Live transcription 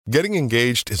Getting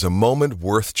engaged is a moment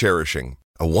worth cherishing.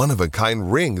 A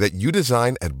one-of-a-kind ring that you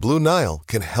design at Blue Nile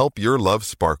can help your love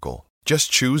sparkle.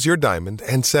 Just choose your diamond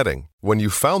and setting. When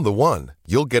you've found the one,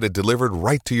 you'll get it delivered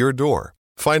right to your door.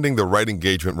 Finding the right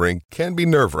engagement ring can be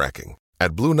nerve-wracking.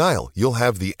 At Blue Nile, you'll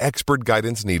have the expert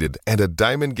guidance needed and a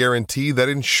diamond guarantee that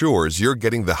ensures you're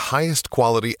getting the highest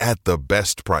quality at the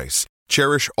best price.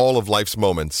 Cherish all of life's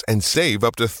moments and save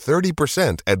up to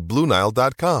 30% at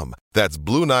BlueNile.com. That's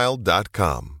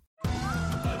BlueNile.com.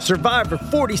 Survivor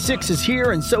 46 is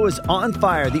here, and so is On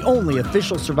Fire, the only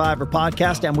official Survivor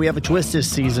podcast, and we have a twist this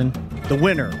season. The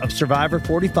winner of Survivor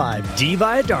 45, Dee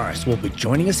Valladares, will be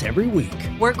joining us every week.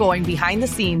 We're going behind the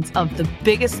scenes of the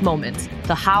biggest moments,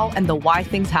 the how and the why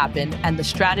things happen, and the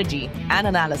strategy and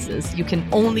analysis you can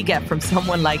only get from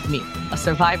someone like me, a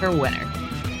Survivor winner.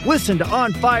 Listen to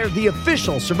On Fire, the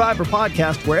official Survivor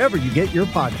podcast, wherever you get your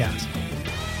podcast.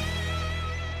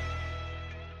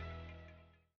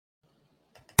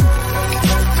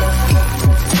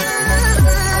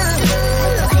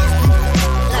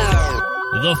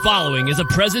 The following is a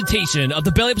presentation of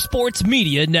the Belly Up Sports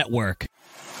Media Network.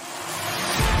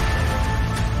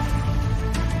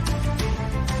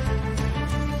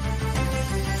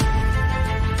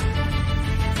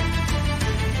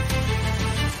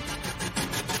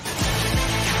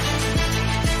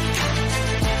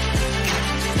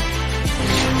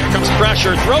 Here comes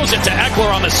pressure, throws it to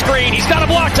Eckler on the screen. He's got a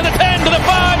block to the 10, to the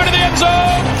 5, into the end zone.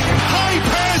 High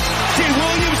pass. Did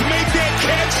Williams make that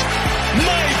catch?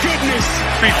 My goodness.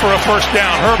 For a first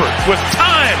down, Herbert with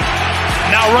time.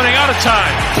 Now running out of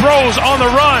time. Throws on the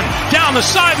run. Down the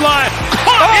sideline.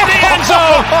 Caught in the end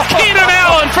zone. Keenan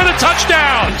Allen for the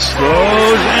touchdown.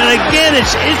 Throws, and again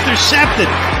it's intercepted.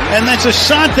 And that's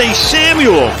Asante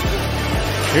Samuel.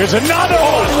 Here's another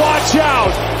one. Watch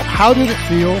out. How did it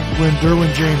feel when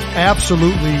Derwin James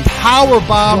absolutely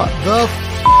powerbombed the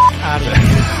out of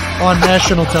it on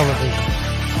national television?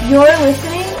 You're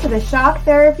listening to the Shock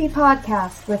Therapy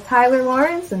Podcast with Tyler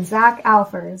Lawrence and Zach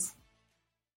Alfers.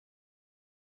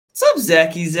 What's up,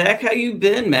 Zachy? Zach, how you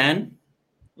been, man?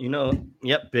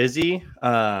 Busy.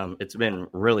 It's been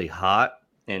really hot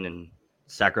and in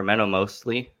Sacramento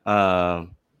mostly. But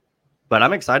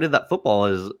I'm excited that football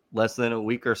is less than a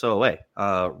week or so away.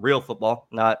 Real football,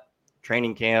 not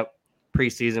training camp,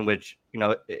 preseason, which,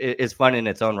 is fun in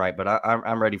its own right. But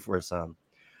I'm ready for some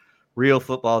real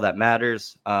football that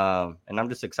matters. And I'm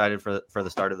just excited for the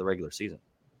start of the regular season.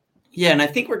 Yeah, and I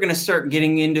think we're going to start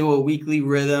getting into a weekly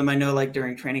rhythm. I know,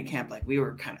 during training camp, we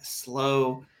were kind of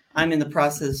slow. I'm in the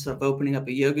process of opening up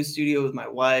a yoga studio with my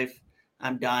wife.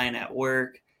 I'm dying at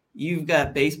work. You've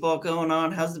got baseball going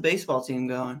on. How's the baseball team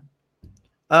going?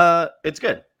 It's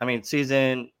good. I mean,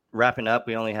 season wrapping up.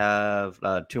 We only have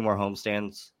 2 more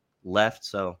homestands left,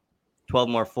 so 12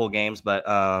 more full games. But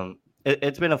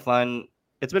it's been a fun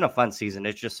season.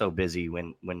 It's just so busy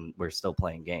when we're still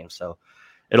playing games. So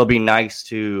it'll be nice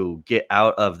to get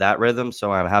out of that rhythm.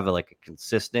 So I have a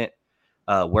consistent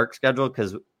work schedule,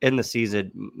 because in the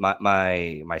season,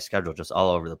 my schedule just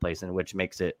all over the place, and which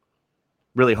makes it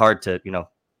really hard to,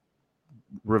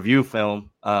 review film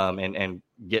and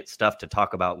get stuff to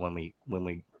talk about when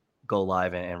we go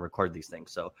live and record these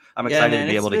things. So I'm excited to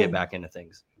be able to get back into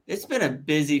things. It's been a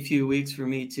busy few weeks for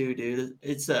me too, dude.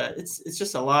 It's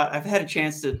just a lot. I've had a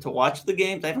chance to watch the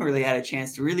games. I haven't really had a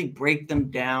chance to really break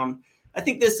them down. I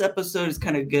think this episode is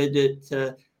kind of good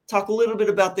to talk a little bit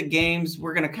about the games.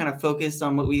 We're going to kind of focus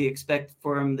on what we expect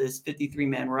from this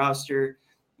 53-man roster.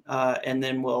 And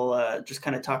then we'll just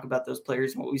kind of talk about those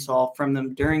players and what we saw from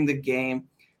them during the game.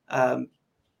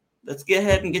 Let's get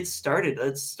ahead and get started.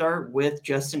 Let's start with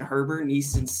Justin Herbert and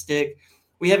Easton Stick.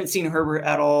 We haven't seen Herbert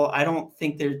at all. I don't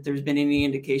think there's been any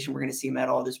indication we're going to see him at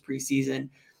all this preseason.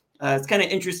 It's kind of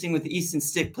interesting with Easton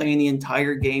Stick playing the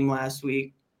entire game last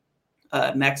week.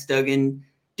 Max Duggan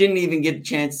didn't even get a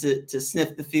chance to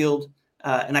sniff the field.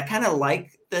 And I kind of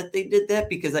like that they did that,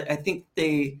 because I think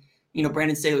they –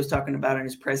 Brandon Staley was talking about in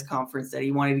his press conference that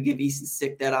he wanted to give Easton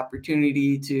Stick that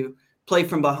opportunity to play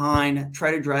from behind,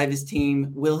 try to drive his team,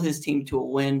 will his team to a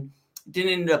win.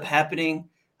 Didn't end up happening.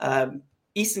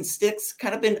 Easton Stick's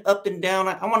kind of been up and down.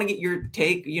 I want to get your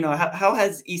take. How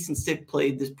has Easton Stick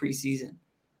played this preseason?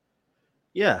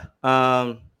 Yeah,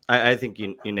 I think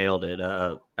you nailed it.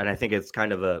 And I think it's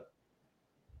kind of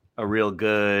a real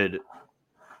good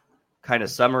kind of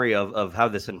summary of how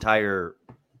this entire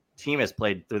team has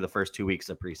played through the first 2 weeks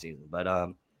of preseason. But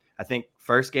I think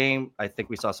first game, I think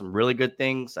we saw some really good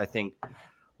things. I think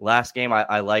last game,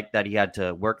 I like that he had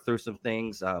to work through some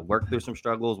things, work through some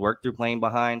struggles, work through playing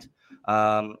behind.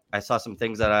 I saw some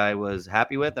things that I was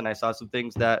happy with, and I saw some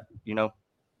things that,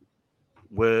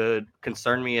 would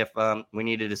concern me if we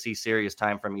needed to see serious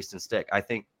time from Easton Stick.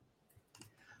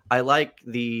 I like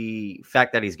the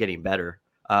fact that he's getting better.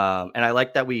 And I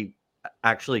like that we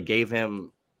actually gave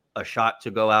him a shot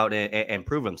to go out and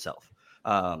prove himself.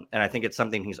 And I think it's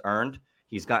something he's earned.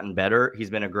 He's gotten better. He's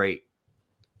been a great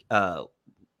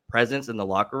presence in the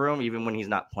locker room. Even when he's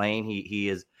not playing, he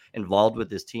is involved with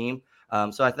his team.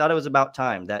 So I thought it was about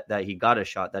time that he got a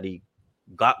shot, that he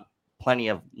got plenty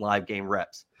of live game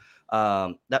reps.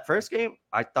 That first game,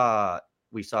 I thought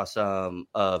we saw some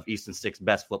of Easton Stick's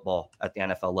best football at the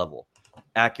NFL level.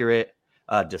 Accurate,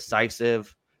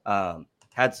 decisive,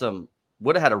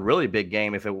 would have had a really big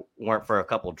game if it weren't for a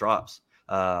couple drops,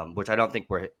 which I don't think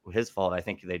were his fault. I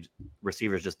think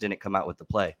receivers just didn't come out with the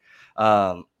play.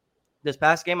 This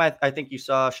past game, I think you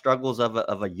saw struggles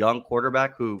of a young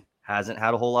quarterback who hasn't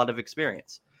had a whole lot of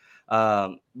experience.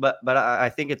 But I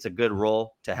think it's a good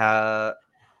role to have.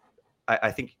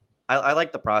 I think I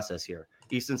like the process here.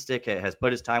 Easton Stick has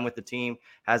put his time with the team,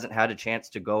 hasn't had a chance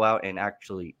to go out and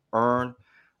actually earn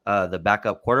the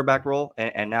backup quarterback role,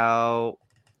 and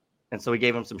so we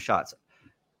gave him some shots.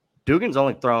 Dugan's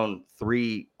only thrown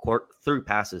three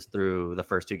passes through the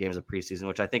first 2 games of preseason,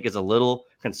 which I think is a little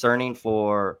concerning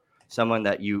for someone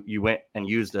that you went and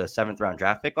used a 7th round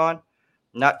draft pick on.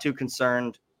 Not too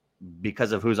concerned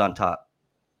because of who's on top.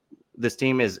 This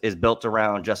team is built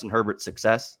around Justin Herbert's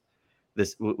success.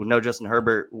 Justin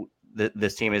Herbert,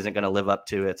 this team isn't going to live up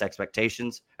to its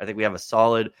expectations. I think we have a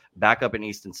solid backup in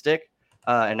Easton Stick,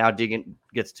 and now Deegan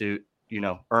gets to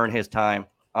earn his time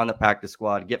on the practice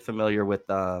squad, get familiar with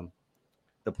the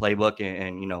playbook,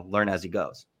 and learn as he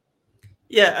goes.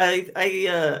 Yeah,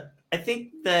 I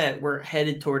think that we're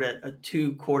headed toward a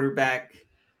 2 quarterback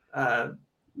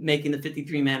making the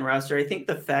 53-man roster. I think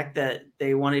the fact that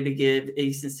they wanted to give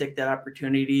Easton Stick that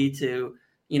opportunity to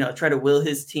try to will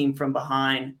his team from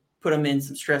behind, put him in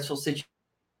some stressful situations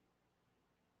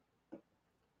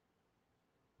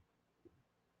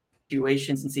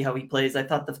and see how he plays. I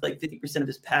thought 50% of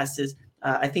his passes,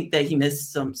 I think that he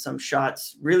missed some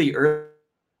shots really early.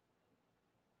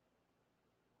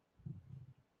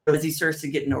 As he starts to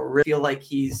get feel like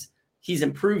he's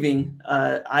improving.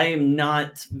 I am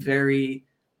not very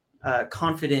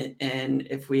confident in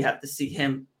if we have to see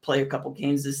him play a couple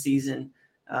games this season.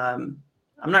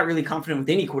 I'm not really confident with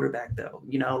any quarterback, though.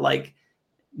 Like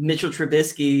Mitchell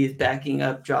Trubisky is backing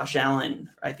up Josh Allen,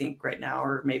 I think, right now,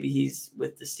 or maybe he's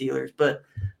with the Steelers. But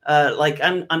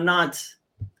I'm not.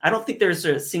 I don't think there's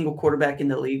a single quarterback in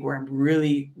the league where I'm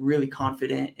really, really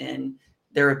confident in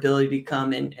their ability to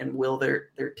come and will their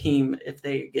team if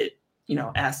they get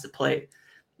asked to play.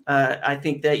 I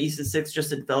think that Easton Stick is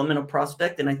just a developmental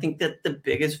prospect, and I think that the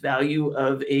biggest value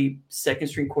of a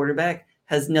second-string quarterback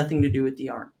has nothing to do with the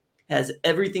arm. Has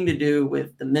everything to do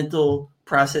with the mental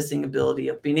processing ability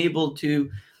of being able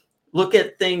to look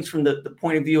at things from the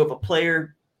point of view of a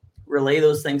player, relay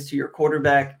those things to your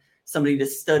quarterback, somebody to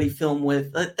study film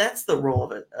with. That's the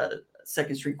role of a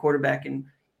second-string quarterback. And,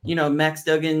 Max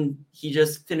Duggan, he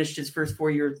just finished his first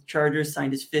 4 year with the Chargers,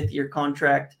 signed his 5th-year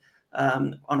contract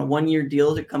on a 1-year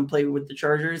deal to come play with the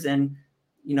Chargers. And,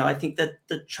 I think that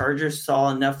the Chargers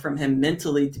saw enough from him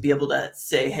mentally to be able to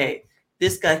say, hey,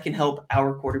 this guy can help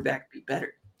our quarterback be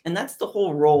better. And that's the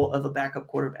whole role of a backup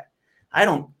quarterback. I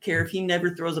don't care if he never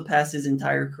throws a pass his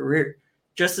entire career,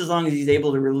 just as long as he's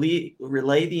able to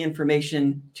relay the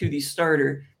information to the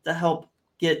starter to help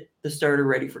get the starter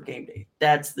ready for game day.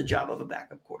 That's the job of a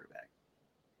backup quarterback.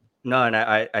 No, and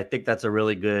I think that's a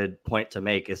really good point to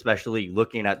make, especially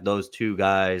looking at those 2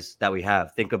 guys that we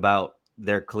have. Think about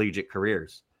their collegiate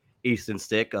careers. Easton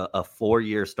Stick, a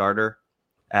 4-year starter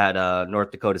at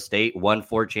North Dakota State, won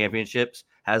 4 championships,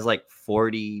 has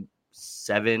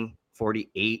 47,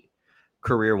 48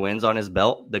 career wins on his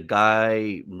belt. The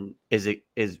guy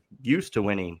is used to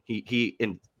winning. He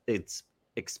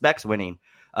expects winning.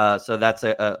 So that's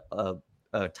a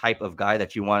type of guy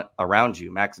that you want around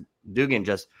you. Max Duggan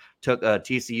just took a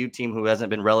TCU team who hasn't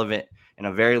been relevant in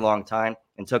a very long time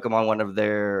and took them on one of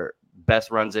their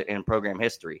best runs in program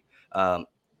history.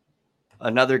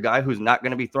 Another guy who's not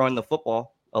going to be throwing the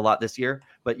football a lot this year,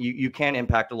 but you can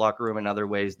impact a locker room in other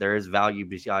ways. There is value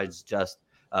besides just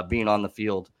being on the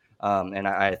field. And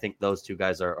I think those 2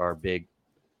 guys are big,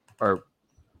 are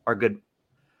good.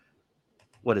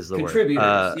 What is the contributors?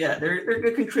 word? Yeah, they're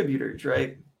good contributors,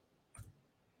 right?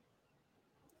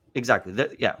 Exactly.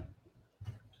 Yeah.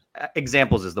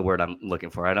 Examples is the word I'm looking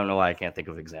for. I don't know why I can't think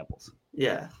of examples.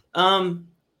 Yeah.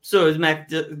 So is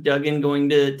Max Duggan going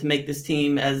to make this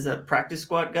team as a practice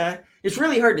squad guy? It's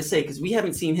really hard to say because we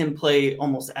haven't seen him play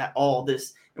almost at all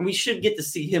this, and we should get to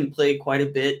see him play quite a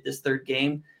bit this 3rd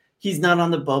game. he's not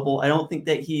on the bubble. I don't think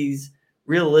that he's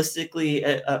realistically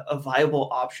a viable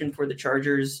option for the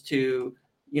Chargers to,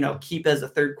 keep as a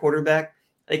third quarterback.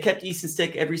 They kept Easton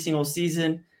Stick every single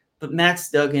season, but Max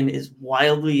Duggan is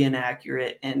wildly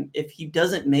inaccurate. And if he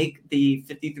doesn't make the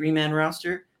 53-man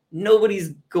roster, nobody's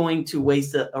going to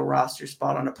waste a roster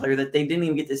spot on a player that they didn't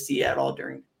even get to see at all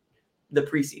during the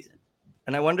preseason.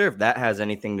 And I wonder if that has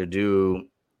anything to do,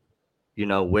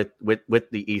 with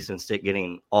the Easton Stick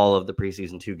getting all of the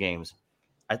preseason 2 games.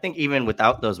 I think even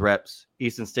without those reps,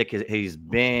 Easton Stick, he's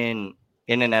been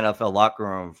in an NFL locker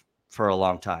room for a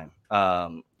long time.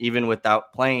 Even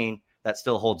without playing, that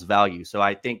still holds value. So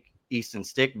I think Easton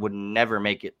Stick would never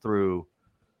make it through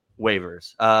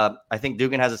waivers. I think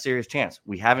Duggan has a serious chance.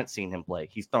 We haven't seen him play.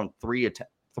 He's thrown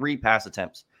three pass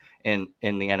attempts in the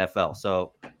NFL.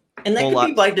 So, and that could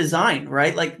be by design,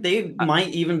 right? Like they might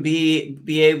even be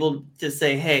able to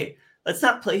say, hey, let's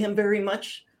not play him very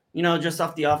much, just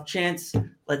off the off chance.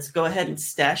 Let's go ahead and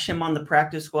stash him on the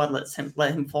practice squad.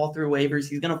 Let him fall through waivers.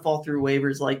 He's going to fall through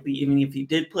waivers likely, even if he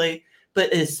did play,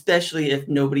 but especially if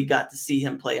nobody got to see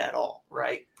him play at all,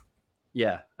 right?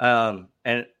 Yeah.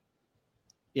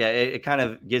 It kind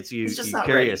of gets you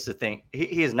curious to think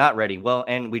he is not ready. Well,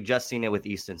 and we just seen it with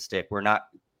Easton Stick.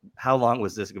 How long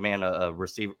was this man a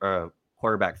receiver,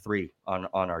 quarterback 3 on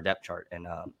our depth chart? And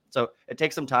so it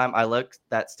takes some time. I look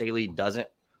that Staley doesn't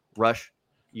rush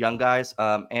young guys.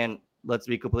 And let's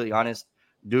be completely honest,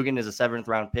 Duggan is a 7th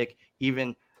round pick.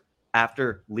 Even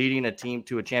after leading a team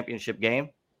to a championship game,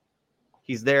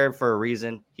 he's there for a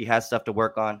reason. He has stuff to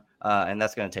work on, and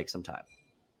that's going to take some time.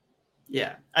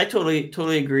 Yeah, I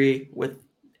totally agree with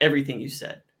everything you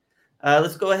said.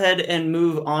 Let's go ahead and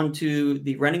move on to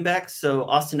the running backs. So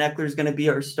Austin Eckler is going to be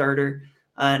our starter.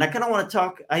 And I kind of want to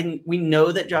talk. We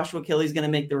know that Joshua Kelly is going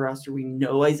to make the roster. We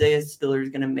know Isaiah Spiller is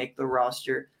going to make the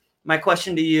roster. My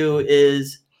question to you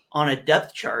is, on a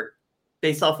depth chart,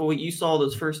 based off of what you saw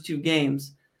those first 2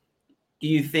 games, do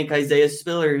you think Isaiah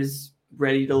Spiller is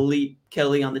ready to lead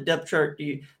Kelly on the depth chart?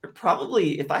 They're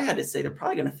probably, if I had to say, they're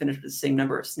probably going to finish with the same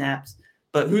number of snaps.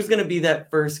 But who's going to be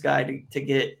that first guy to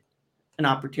get an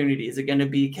opportunity? Is it going to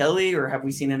be Kelly, or have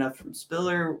we seen enough from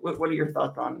Spiller? What are your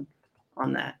thoughts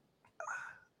on that?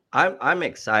 I'm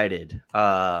excited.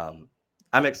 I'm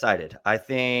excited. I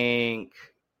think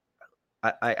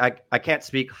I can't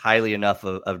speak highly enough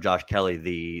of Josh Kelly,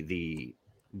 the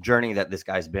journey that this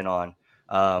guy's been on.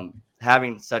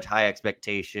 Having such high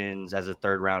expectations as a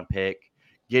 3rd round pick,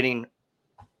 getting,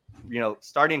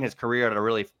 starting his career at a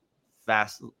really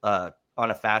fast,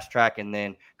 on a fast track, and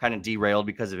then kind of derailed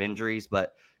because of injuries,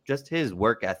 but just his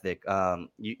work ethic.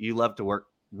 You love to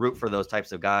root for those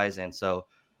types of guys. And so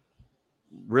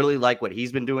really like what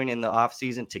he's been doing in the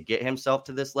offseason to get himself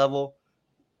to this level.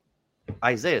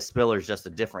 Isaiah Spiller is just a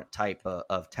different type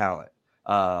of talent.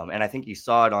 And I think you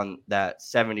saw it on that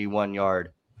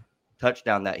 71-yard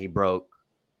touchdown that he broke.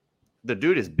 The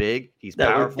dude is big. He's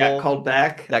powerful. That got called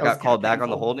back. That got called back on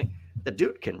the holding. The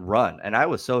dude can run. And I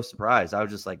was so surprised. I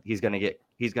was just like, he's going to get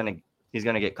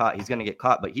caught. He's going to get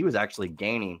caught. But he was actually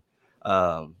gaining,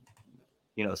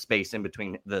 space in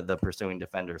between the pursuing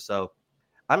defenders. So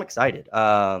I'm excited.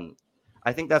 I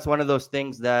think that's one of those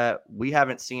things that we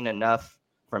haven't seen enough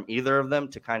from either of them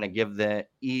to kind of give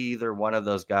either one of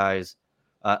those guys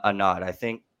a nod. I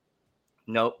think,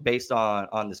 based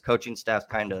on this coaching staff's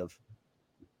kind of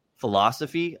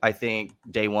philosophy, I think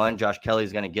day one, Josh Kelly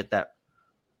is going to get that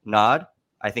nod.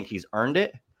 I think he's earned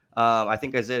it. I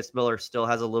think Isaiah Spiller still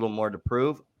has a little more to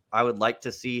prove. I would like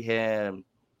to see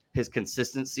his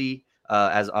consistency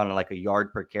as on like a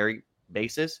yard per carry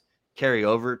basis carry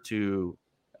over to,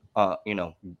 on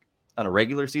a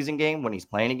regular season game when he's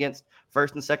playing against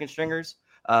 1st and 2nd stringers.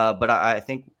 But I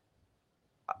think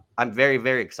I'm very,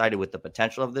 very excited with the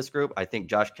potential of this group. I think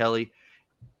Josh Kelly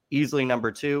easily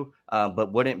number 2,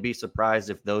 but wouldn't be surprised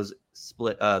if those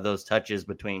touches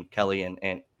between Kelly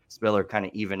and Spiller kind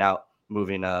of even out,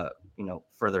 moving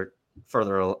further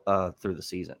through the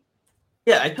season.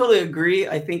 Yeah, I totally agree.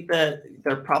 I think that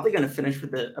they're probably going to finish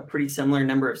with a pretty similar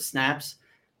number of snaps.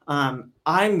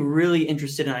 I'm really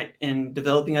interested in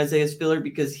developing Isaiah Spiller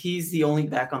because he's the only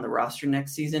back on the roster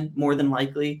next season, more than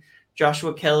likely.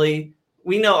 Joshua Kelly,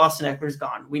 we know Austin Eckler's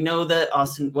gone. We know what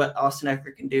Austin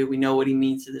Eckler can do. We know what he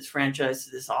means to this franchise,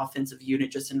 to this offensive unit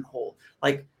just in whole.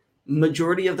 Like,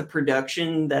 majority of the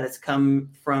production that has come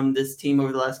from this team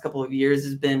over the last couple of years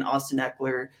has been Austin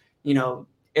Eckler,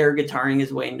 air guitaring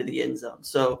his way into the end zone.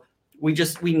 So we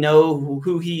know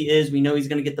who he is. We know he's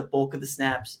going to get the bulk of the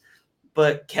snaps.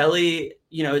 But Kelly,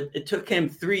 it took him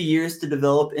 3 years to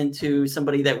develop into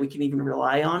somebody that we can even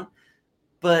rely on.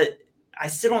 But I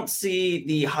still don't see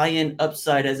the high-end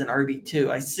upside as an RB2.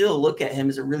 I still look at him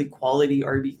as a really quality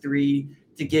RB3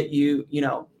 to get you,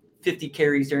 50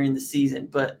 carries during the season.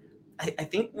 But I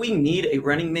think we need a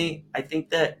running mate. I think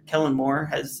that Kellen Moore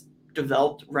has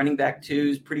developed running back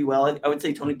twos pretty well. I would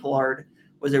say Tony Pollard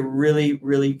was a really,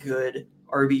 really good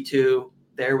RB2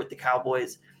 there with the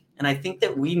Cowboys. And I think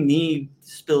that we need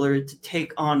Spiller to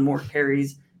take on more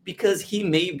carries because he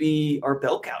may be our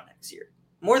bell cow next year.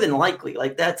 More than likely,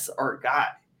 like that's our guy.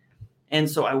 And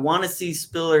so I want to see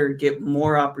Spiller get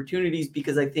more opportunities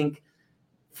because I think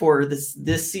for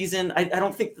this season, I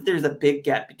don't think that there's a big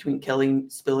gap between Kelly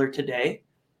and Spiller today.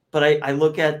 But I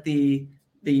look at the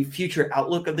future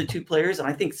outlook of the two players, and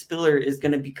I think Spiller is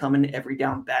going to become an every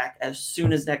down back as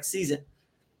soon as next season.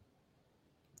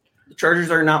 The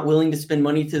Chargers are not willing to spend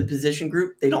money to the position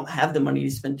group. They don't have the money to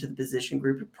spend to the position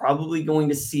group. You're probably going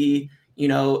to see,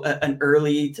 an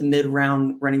early to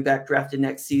mid-round running back drafted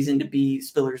next season to be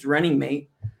Spiller's running mate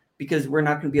because we're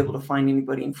not going to be able to find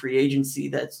anybody in free agency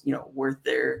that's, worth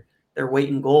their weight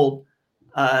in gold.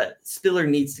 Spiller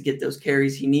needs to get those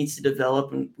carries. He needs to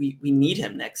develop, and we need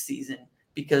him next season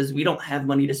because we don't have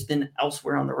money to spend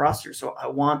elsewhere on the roster. So I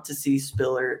want to see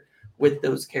Spiller with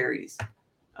those carries.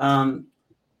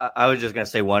 I was just going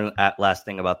to say one last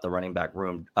thing about the running back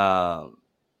room.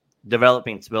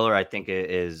 Developing Spiller, I think,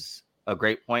 is a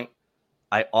great point.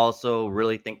 I also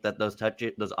really think that those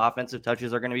offensive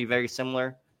touches are going to be very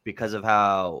similar because of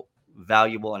how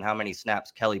valuable and how many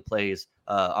snaps Kelly plays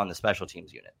on the special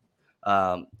teams unit.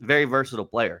 Very versatile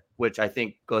player, which I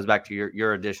think goes back to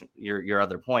your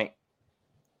other point.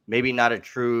 Maybe not a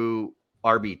true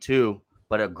RB2,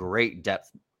 but a great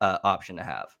depth option to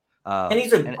have. And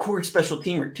he's a core special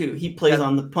teamer too. He plays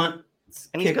on the punt,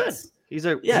 and he's good. He's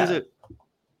a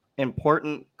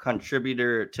important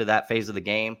contributor to that phase of the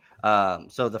game.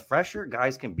 So the fresher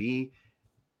guys can be,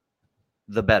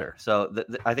 the better. So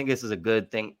I think this is a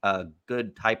good thing, a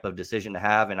good type of decision to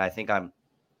have, and I think I'm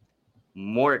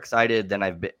more excited than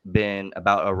I've been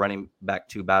about a running back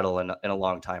two battle in a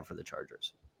long time for the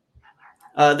Chargers.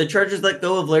 The Chargers let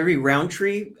go of Larry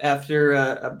Roundtree after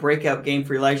a breakout game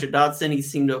for Elijah Dotson. He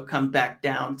seemed to have come back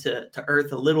down to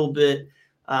earth a little bit.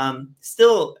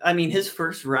 Still, I mean, his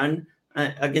first run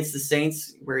against the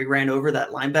Saints where he ran over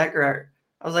that linebacker,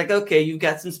 I was like, okay, you've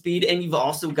got some speed and you've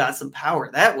also got some power.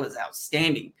 That was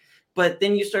outstanding. But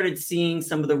then you started seeing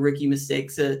some of the rookie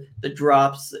mistakes, the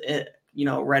drops,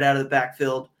 right out of the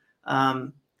backfield.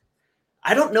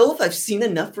 I don't know if I've seen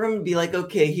enough from him to be like,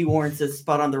 okay, he warrants a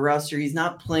spot on the roster. He's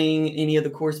not playing any of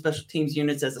the core special teams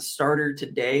units as a starter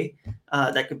today.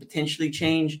 That could potentially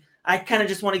change. I kind of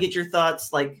just want to get your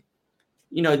thoughts. Like,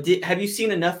 have you seen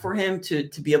enough for him to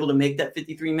be able to make that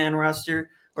 53-man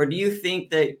roster? Or do you think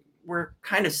that we're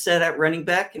kind of set at running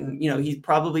back and, he's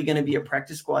probably going to be a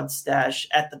practice squad stash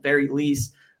at the very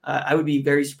least? I would be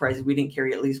very surprised if we didn't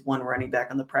carry at least one running back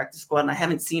on the practice squad. And I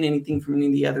haven't seen anything from any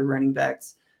of the other running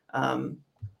backs on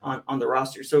the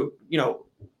roster. So,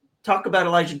 talk about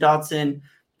Elijah Dotson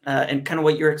and kind of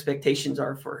what your expectations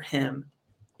are for him.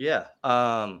 Yeah.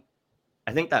 I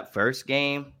think that first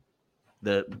game,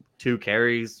 the 2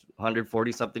 carries,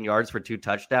 140 something yards for 2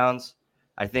 touchdowns.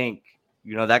 I think,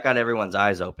 that got everyone's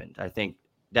eyes opened. I think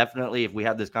definitely if we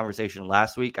had this conversation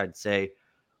last week, I'd say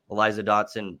Elijah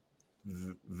Dotson,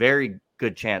 very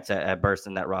good chance at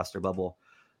bursting that roster bubble.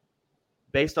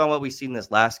 Based on what we've seen this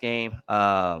last game,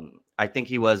 I think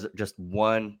he was just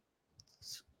one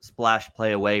splash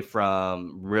play away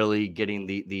from really getting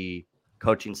the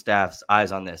coaching staff's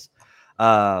eyes on this.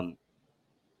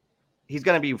 He's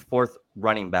going to be 4th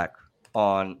running back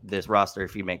on this roster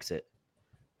if he makes it.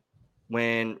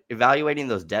 When evaluating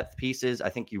those depth pieces, I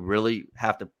think you really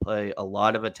have to pay a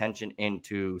lot of attention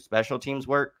into special teams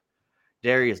work.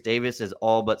 Darius Davis has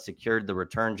all but secured the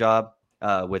return job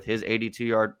with his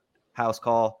 82-yard house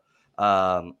call.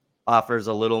 Offers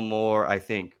a little more, I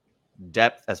think,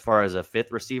 depth as far as a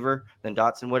 5th receiver than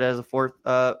Dotson would as a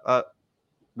 4th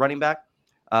running back.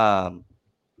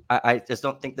 I just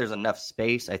don't think there's enough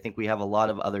space. I think we have a lot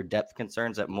of other depth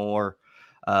concerns at more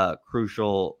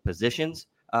crucial positions.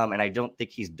 And I don't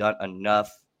think he's done enough.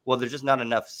 Well, there's just not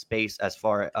enough space as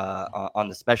far on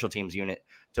the special teams unit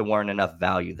to warrant enough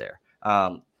value there.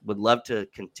 Would love to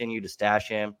continue to stash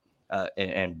him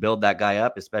and build that guy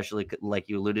up, especially like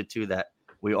you alluded to, that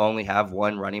we only have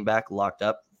one running back locked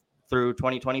up through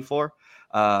 2024.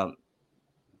 But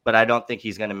I don't think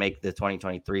he's going to make the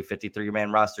 2023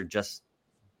 53-man roster just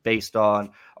based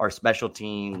on our special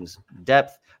teams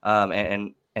depth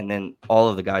and then all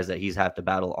of the guys that he's have to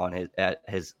battle on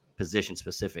his position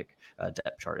specific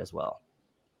depth chart as well.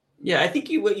 Yeah, I think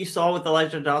what you saw with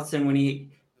Elijah Dotson when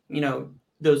he,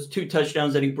 those 2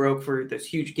 touchdowns that he broke for those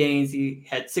huge gains. He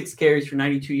had 6 carries for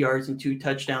 92 yards and 2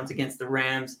 touchdowns against the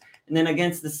Rams. And then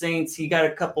against the Saints, he got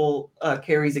a couple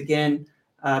carries again,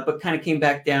 but kind of came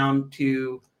back down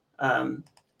to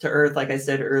earth, like I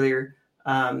said earlier.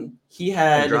 He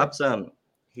dropped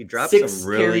 6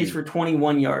 carries for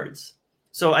 21 yards.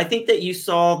 So I think that you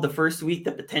saw the first week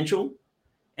the potential,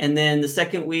 and then the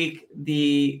second week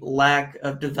the lack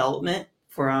of development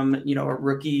from a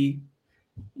rookie.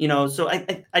 So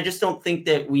I just don't think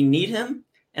that we need him,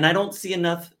 and I don't see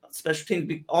enough special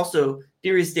teams. Also,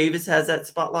 Darius Davis has that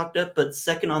spot locked up, but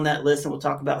second on that list, and we'll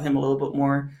talk about him a little bit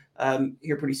more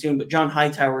here pretty soon. But John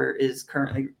Hightower is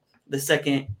currently the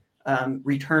second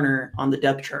returner on the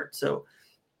depth chart. So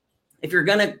if you're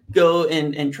gonna go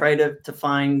and try to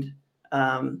find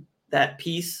that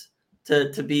piece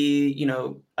to be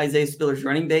Isaiah Spiller's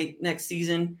running back next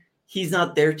season, he's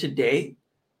not there today.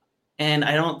 And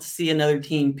I don't see another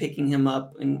team picking him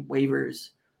up in waivers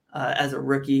as a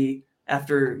rookie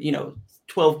after,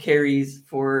 12 carries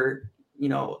for,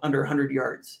 under 100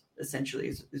 yards, essentially,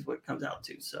 is what it comes out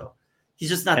to. So he's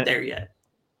just not there yet.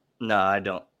 No, I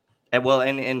don't.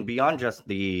 And beyond just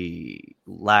the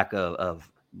lack of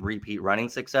repeat running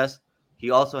success,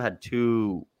 he also had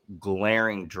 2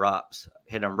 glaring drops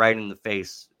hit him right in the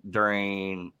face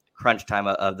during crunch time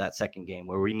of that second game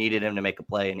where we needed him to make a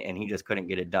play and he just couldn't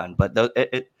get it done. But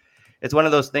it's one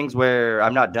of those things where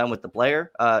I'm not done with the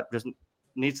player. Just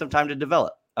needs some time to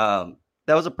develop.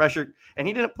 That was a pressure, and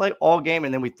he didn't play all game.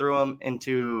 And then we threw him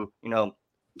into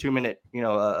 2-minute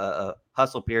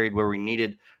hustle period where we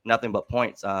needed nothing but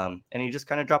points. And he just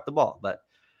kind of dropped the ball. But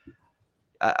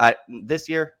I this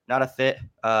year, not a fit.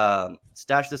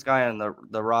 Stash this guy on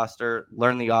the roster,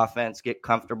 learn the offense, get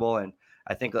comfortable, and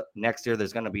I think next year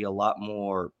there's going to be a lot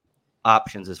more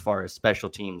options as far as special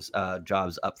teams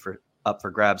jobs up for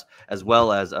grabs, as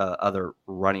well as other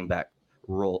running back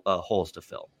holes to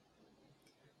fill.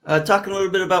 Talking a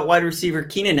little bit about wide receiver,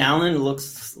 Keenan Allen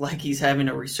looks like he's having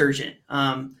a resurgent.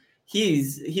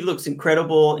 He looks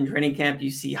incredible in training camp.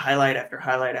 You see highlight after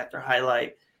highlight after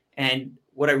highlight, and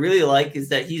what I really like is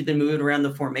that he's been moving around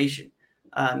the formation.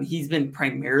 He's been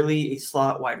primarily a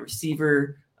slot wide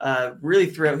receiver, really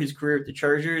throughout his career at the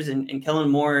Chargers, and Kellen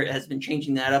Moore has been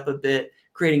changing that up a bit,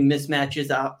 creating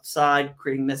mismatches outside,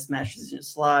 creating mismatches in the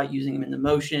slot, using him in the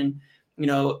motion,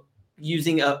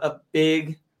 using a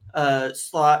big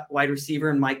slot wide receiver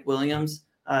and Mike Williams.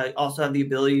 Also have the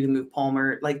ability to move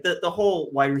Palmer. Like the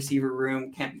whole wide receiver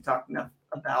room can't be talked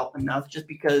about enough, just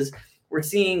because we're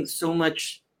seeing so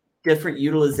much different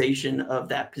utilization of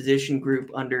that position group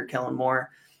under Kellen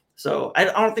Moore. So I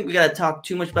don't think we got to talk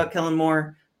too much about Kellen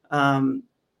Moore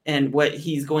and what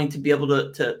he's going to be able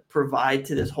to provide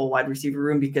to this whole wide receiver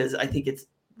room, because I think it's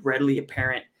readily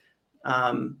apparent.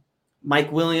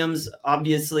 Mike Williams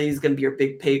obviously is going to be your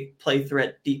big play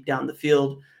threat deep down the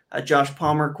field. Josh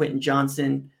Palmer, Quentin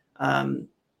Johnson.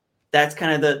 That's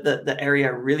kind of the area I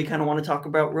really kind of want to talk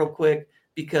about real quick,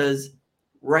 because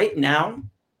right now,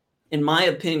 in my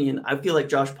opinion, I feel like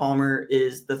Josh Palmer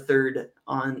is the third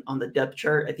on the depth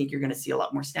chart. I think you're going to see a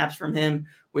lot more snaps from him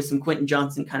with some Quentin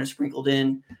Johnson kind of sprinkled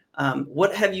in.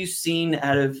 What have you seen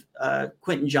out of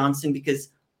Quentin Johnson? Because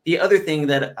the other thing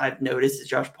that I've noticed is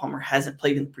Josh Palmer hasn't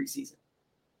played in the preseason.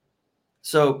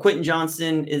 So Quentin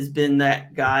Johnson has been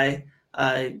that guy,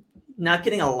 not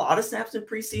getting a lot of snaps in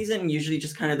preseason, usually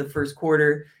just kind of the first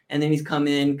quarter. And then he's come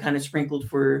in kind of sprinkled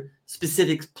for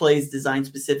specific plays designed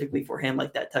specifically for him,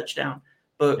 like that touchdown.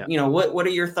 But, what are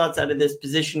your thoughts out of this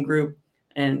position group?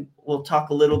 And we'll talk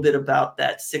a little bit about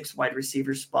that 6 wide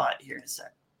receiver spot here in a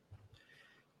sec.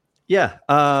 Yeah.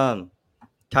 Top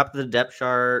of the depth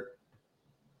chart.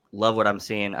 Love what I'm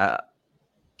seeing.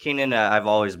 Keenan, I've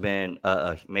always been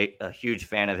a huge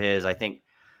fan of his. I think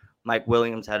Mike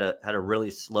Williams had a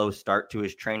really slow start to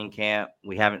his training camp.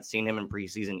 We haven't seen him in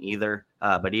preseason either,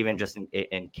 but even just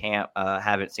in camp,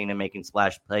 haven't seen him making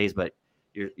splash plays. But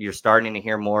you're starting to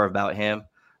hear more about him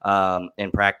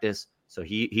in practice. So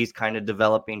he's kind of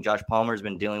developing. Josh Palmer's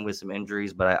been dealing with some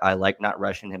injuries, but I like not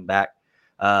rushing him back.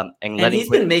 And he's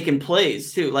been making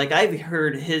plays too. Like I've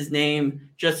heard his name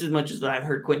just as much as I've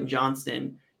heard Quentin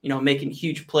Johnston, making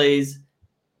huge plays.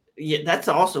 Yeah, that's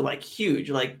also like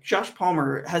huge. Like Josh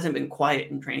Palmer hasn't been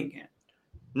quiet in training camp.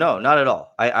 No, not at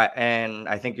all.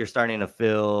 I think you're starting to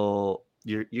feel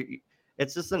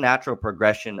it's just a natural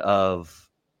progression of,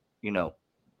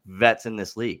 vets in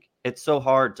this league. It's so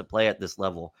hard to play at this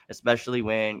level, especially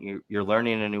when you're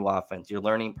learning a new offense, you're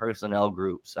learning personnel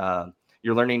groups,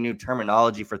 you're learning new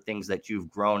terminology for things that you've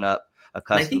grown up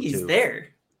accustomed to. I think he's there.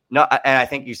 No, and I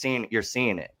think you're seeing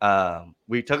it.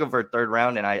 We took him for a third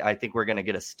round, and I think we're going to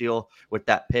get a steal with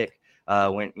that pick.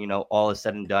 when, all is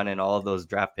said and done and all of those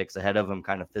draft picks ahead of him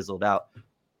kind of fizzled out.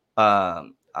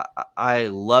 I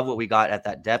love what we got at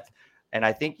that depth. And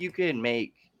I think you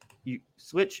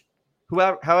switch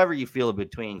however you feel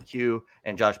between Q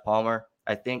and Josh Palmer.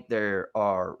 I think there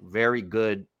are very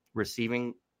good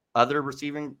other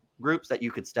receiving groups that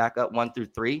you could stack up 1 through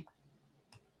 3.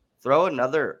 Throw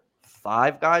another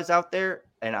 5 guys out there,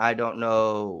 and I don't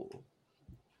know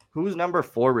who's number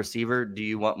 4 receiver do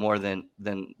you want more than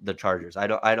the Chargers. I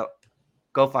don't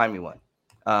go find me one.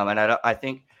 And I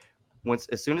think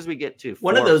as soon as we get to 4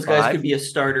 one of those guys 5, could be a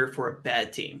starter for a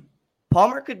bad team.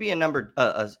 Palmer could be a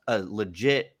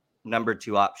legit number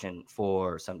 2 option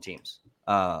for some teams.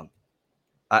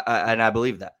 I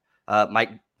believe that.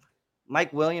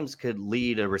 Mike Williams could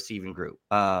lead a receiving group.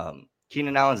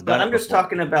 Keenan Allen's done. But I'm just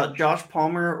talking about Josh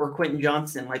Palmer or Quentin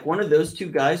Johnson. Like one of those 2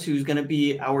 guys who's going to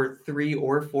be our 3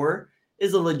 or 4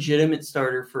 is a legitimate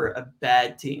starter for a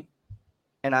bad team.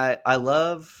 And I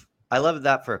love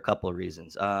that for a couple of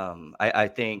reasons. I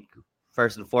think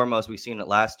first and foremost, we've seen it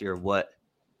last year. What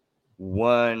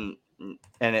one,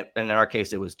 and in our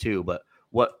case it was 2, but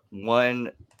what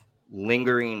one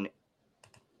lingering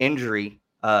injury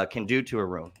can do to a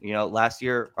room. Last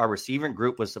year our receiving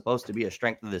group was supposed to be a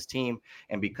strength of this team,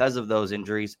 and because of those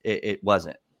injuries, it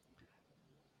wasn't.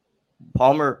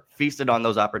 Palmer feasted on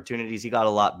those opportunities. He got a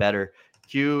lot better.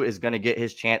 Q is going to get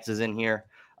his chances in here.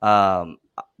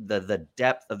 The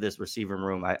depth of this receiving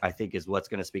room, I think, is what's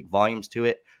going to speak volumes to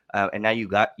it. And now you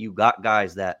got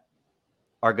guys that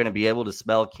are going to be able to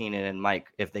spell Keenan and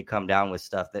Mike if they come down with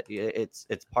stuff. That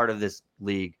it's part of this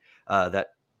league that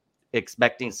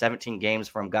expecting 17 games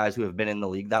from guys who have been in the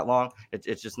league that long,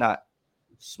 it's just not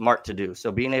smart to do.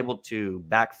 So being able to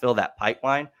backfill that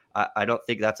pipeline, I don't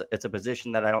think it's a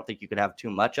position that I don't think you could have too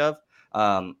much of.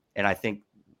 And I think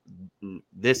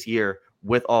this year,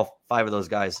 with all 5 of those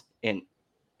guys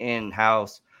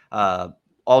in-house,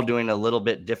 all doing a little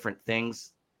bit different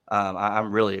things,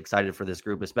 I'm really excited for this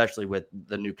group, especially with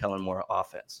the new Kellen Moore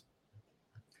offense.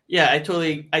 Yeah, I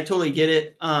totally get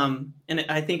it. And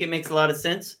I think it makes a lot of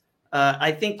sense.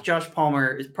 I think Josh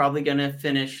Palmer is probably going to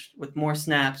finish with more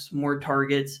snaps, more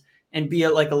targets, and be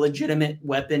a legitimate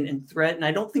weapon and threat. And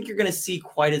I don't think you're going to see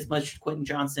quite as much Quentin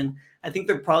Johnson. I think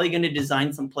they're probably going to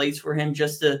design some plays for him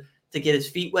just to get his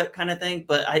feet wet kind of thing.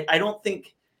 But I don't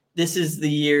think this is the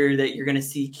year that you're going to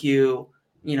see Q,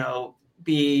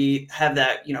 have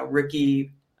that,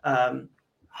 rookie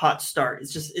hot start.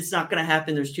 It's not going to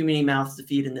happen. There's too many mouths to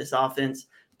feed in this offense.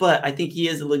 But I think he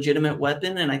is a legitimate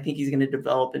weapon, and I think he's going to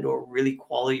develop into a really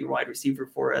quality wide receiver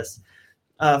for us.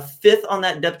 5th on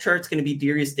that depth chart is going to be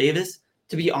Darius Davis.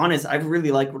 To be honest, I've really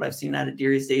liked what I've seen out of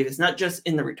Darius Davis, not just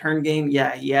in the return game.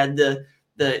 Yeah, he had the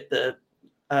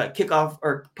kickoff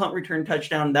or punt return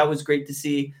touchdown. That was great to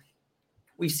see.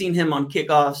 We've seen him on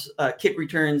kickoffs, kick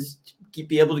returns,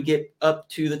 be able to get up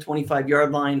to the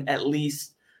 25-yard line at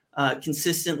least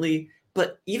consistently.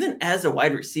 But even as a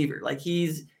wide receiver,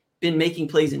 he's been making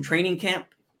plays in training camp,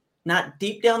 not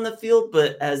deep down the field,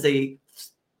 but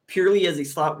purely as a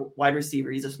slot wide receiver.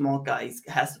 He's a small guy. He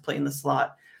has to play in the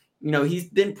slot. He's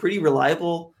been pretty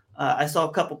reliable. I saw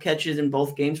a couple catches in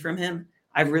both games from him.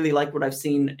 I really like what I've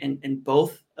seen in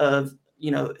both of,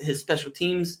 his special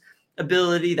teams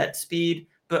ability, that speed,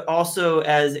 but also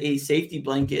as a safety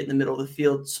blanket in the middle of the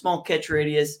field, small catch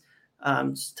radius,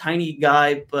 tiny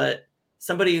guy, but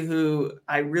somebody who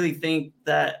I really think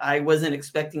that I wasn't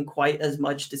expecting quite as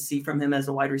much to see from him as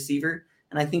a wide receiver.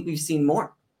 And I think we've seen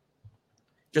more.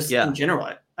 In general,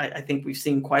 I think we've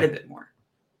seen quite a bit more.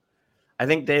 I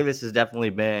think Davis has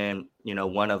definitely been,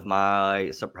 one of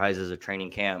my surprises of training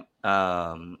camp.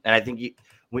 And I think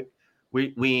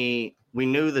we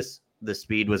knew the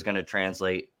speed was going to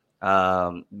translate.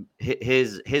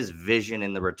 His vision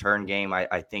in the return game,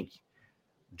 I think,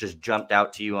 just jumped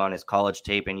out to you on his college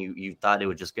tape, and you thought it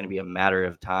was just going to be a matter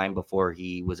of time before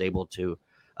he was able to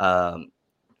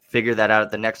figure that out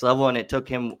at the next level. And it took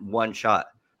him one shot,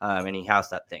 and he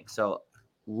housed that thing. So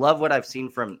love what I've seen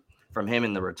from him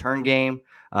in the return game.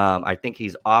 I think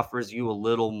he offers you a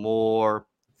little more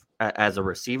as a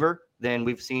receiver than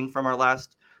we've seen from our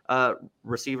last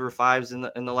receiver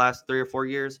 5s in the last 3 or 4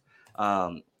 years.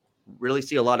 Really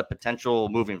see a lot of potential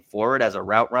moving forward as a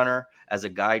route runner, as a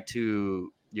guy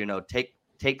to,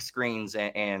 take screens.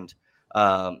 And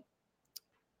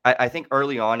I think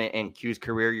early on in Q's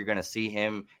career, you're going to see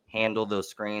him handle those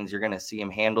screens. You're going to see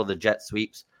him handle the jet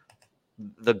sweeps.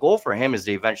 The goal for him is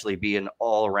to eventually be an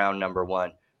all-around number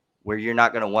 1, where you're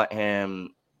not going to want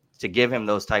him to give him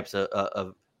those types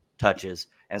of touches.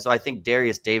 And so I think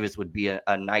Darius Davis would be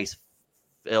a nice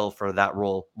fill for that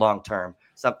role long-term,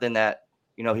 something that,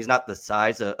 he's not the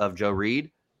size of Joe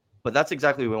Reed, but that's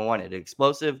exactly what we wanted. An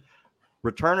explosive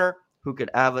returner who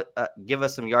could give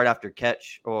us some yard after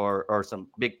catch or some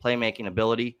big playmaking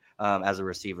ability as a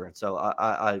receiver. And so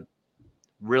I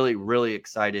really, really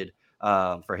excited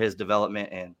for his development,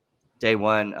 and day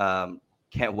one,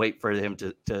 can't wait for him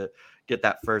to get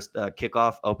that first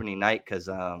kickoff opening night, because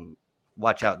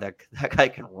watch out, that guy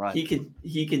can run.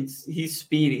 He's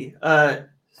speedy.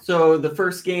 So the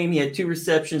first game, he had 2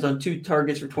 receptions on 2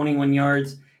 targets for 21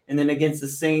 yards. And then against the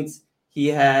Saints, he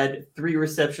had 3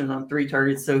 receptions on 3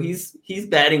 targets. So he's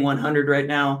batting 100 right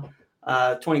now,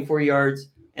 24 yards.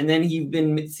 And then you've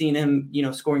been seeing him,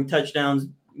 scoring touchdowns,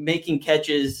 making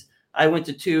catches. I went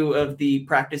to 2 of the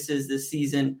practices this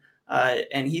season,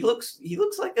 and he looks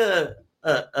like a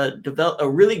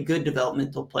really good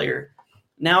developmental player.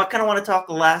 Now I kind of want to talk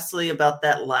lastly about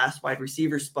that last wide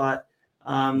receiver spot.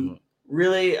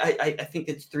 Really, I think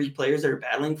it's 3 players that are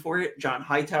battling for it. John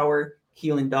Hightower,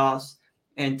 Keelan Doss,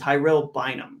 and Tyrell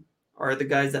Bynum are the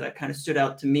guys that kind of stood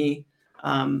out to me.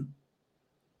 Are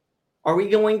we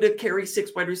going to carry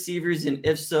 6 wide receivers? And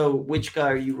if so, which guy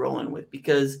are you rolling with?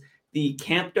 Because the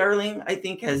camp darling, I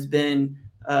think, has been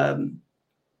John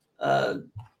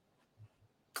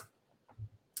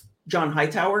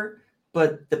Hightower,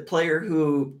 but the player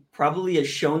who probably has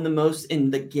shown the most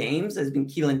in the games has been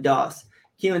Keelan Doss.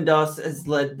 Keelan Doss has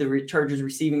led the Chargers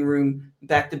receiving room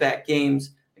back-to-back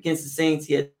games. Against the Saints,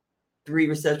 he had 3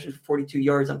 receptions for 42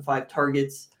 yards on 5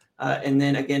 targets. And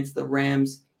then against the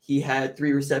Rams, he had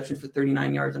 3 receptions for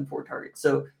 39 yards on 4 targets.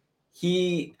 So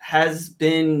he has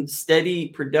been steady,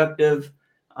 productive.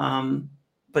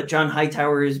 But John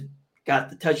Hightower has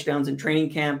got the touchdowns in training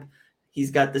camp.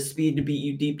 He's got the speed to beat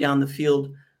you deep down the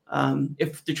field.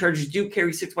 If the Chargers do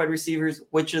carry 6 wide receivers,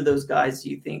 which of those guys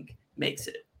do you think makes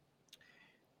it?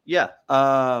 Yeah.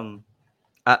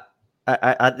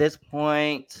 At this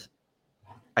point,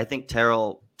 I think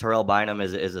Terrell Bynum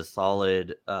is a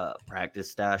solid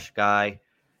practice stash guy.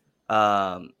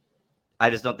 I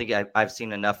just don't think I've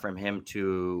seen enough from him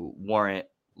to warrant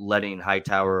letting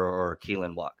Hightower or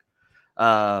Keelan walk.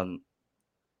 And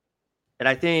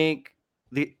I think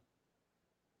a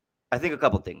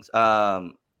couple things.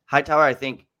 Hightower, I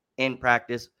think in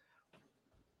practice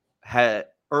had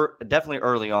definitely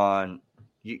early on,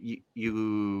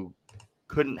 you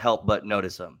couldn't help but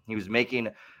notice him. He was making,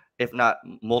 if not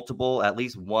multiple, at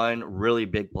least one really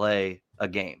big play a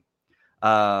game.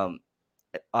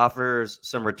 It offers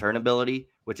some return ability,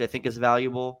 which I think is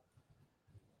valuable.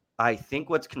 I think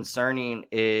what's concerning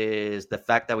is the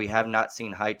fact that we have not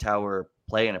seen Hightower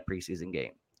play in a preseason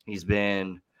game. He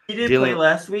did play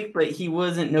last week, but he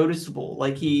wasn't noticeable.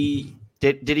 Like he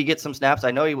did he get some snaps?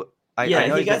 I know he got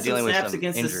some snaps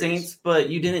against injuries. The Saints, but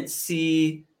you didn't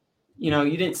see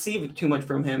too much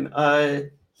from him.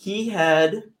 He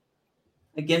had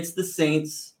against the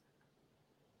Saints,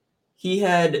 he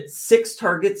had 6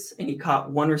 targets and he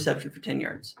caught 1 reception for 10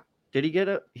 yards. Did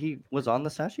he he was on the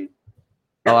stat sheet?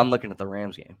 Yeah. Oh, I'm looking at the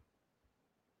Rams game.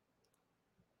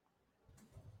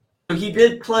 So he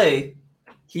did play.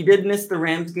 He did miss the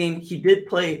Rams game. He did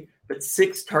play, but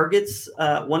 6 targets,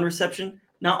 1 reception.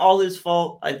 Not all his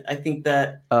fault. I think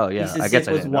that I guess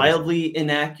was wildly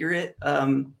inaccurate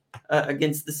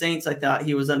against the Saints. I thought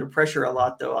he was under pressure a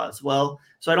lot, though, as well.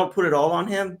 So I don't put it all on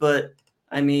him. But,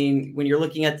 I mean, when you're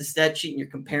looking at the stat sheet and you're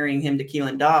comparing him to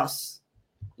Keelan Doss,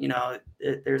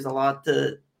 there's a lot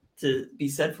to be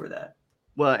said for that.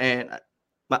 Well, and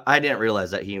I didn't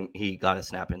realize that he got a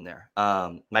snap in there.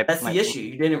 That's the issue.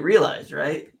 You didn't realize,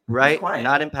 right? Right.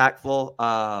 Not impactful.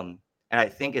 And I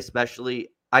think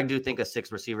I do think a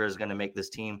 6th receiver is going to make this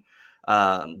team.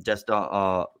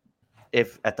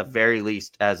 If at the very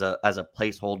least as a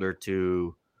placeholder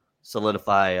to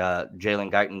solidify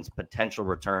Jalen Guyton's potential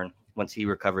return once he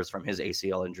recovers from his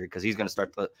ACL injury, because he's going to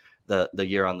start the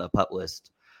year on the PUP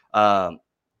list.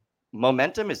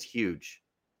 Momentum is huge.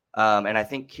 And I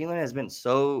think Keelan has been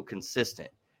so consistent.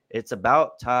 It's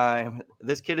about time.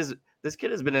 This kid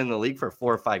has been in the league for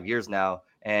 4 or 5 years now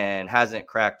and hasn't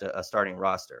cracked a starting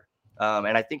roster.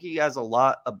 And I think he has a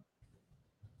lot of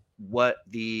what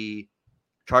the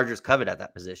Chargers covet at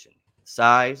that position: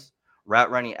 size, route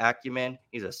running acumen.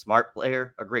 He's a smart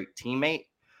player, a great teammate,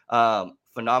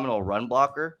 phenomenal run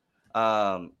blocker.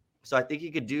 So I think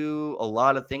he could do a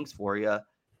lot of things for you.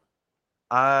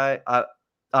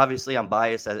 Obviously, I'm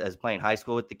biased as playing high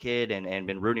school with the kid and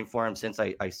been rooting for him since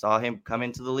I saw him come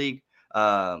into the league.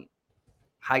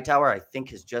 Hightower, I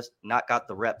think, has just not got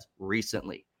the reps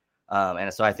recently.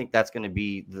 And so I think that's going to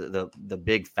be the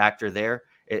big factor there.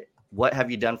 What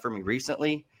have you done for me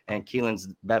recently? And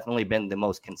Keelan's definitely been the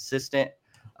most consistent.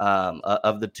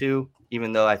 of the two,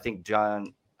 even though I think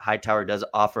John Hightower does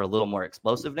offer a little more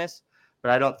explosiveness. But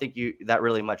I don't think that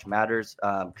really much matters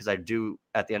because I do,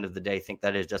 at the end of the day, think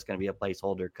that is just going to be a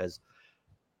placeholder because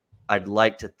I'd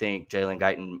like to think Jalen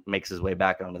Guyton makes his way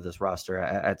back onto this roster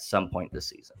at some point this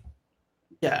season.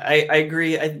 Yeah, I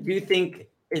agree. I do think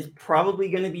it's probably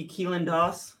going to be Keelan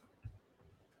Doss.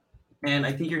 And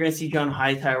I think you're going to see John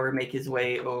Hightower make his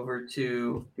way over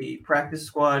to the practice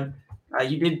squad.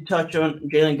 You did touch on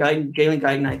Jalen Guyton. Jalen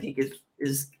Guyton, I think,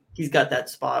 is he's got that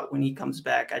spot when he comes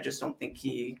back. I just don't think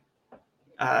he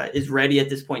is ready at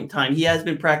this point in time. He has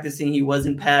been practicing. He was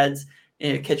in pads,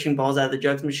 catching balls out of the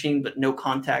jugs machine, but no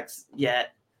contacts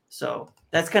yet. So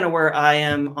that's kind of where I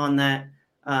am on that.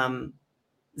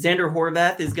 Xander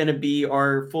Horvath is going to be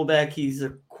our fullback. He's a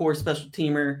core special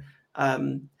teamer.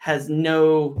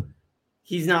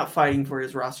 He's not fighting for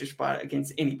his roster spot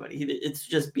against anybody. It's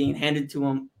just being handed to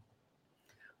him.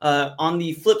 On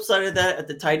the flip side of that, at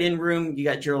the tight end room, you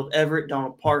got Gerald Everett,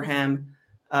 Donald Parham,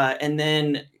 and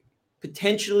then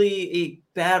potentially a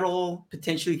battle,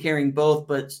 potentially carrying both,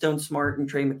 but Stone Smart and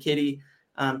Trey McKitty.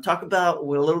 Talk about a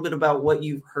little bit about what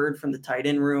you've heard from the tight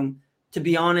end room. To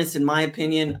be honest, in my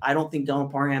opinion, I don't think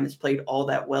Donald Parham has played all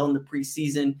that well in the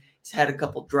preseason. He's had a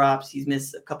couple drops. He's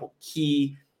missed a couple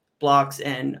key blocks,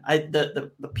 and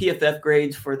the PFF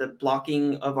grades for the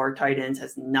blocking of our tight ends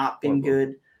has not been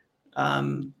good.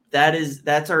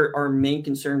 That's our main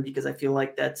concern because I feel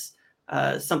like that's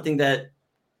something that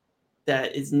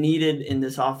is needed in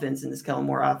this offense, in this Kellen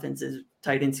Moore offense, is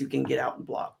tight ends who can get out and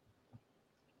block.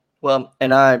 Well,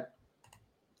 and I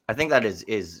think that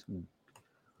is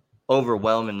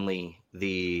overwhelmingly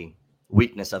the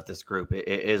weakness of this group. It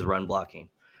is run blocking.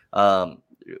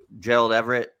 Gerald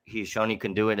Everett, he's shown he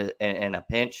can do it in a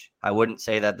pinch. I wouldn't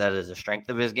say that is a strength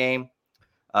of his game.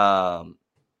 Well,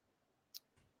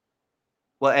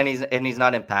 and he's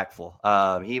not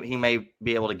impactful. He may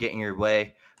be able to get in your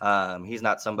way. He's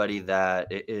not somebody that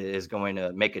is going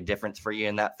to make a difference for you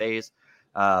in that phase.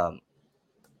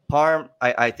 Parm,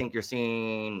 I think you're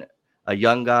seeing a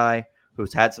young guy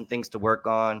who's had some things to work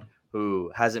on,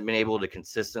 who hasn't been able to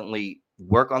consistently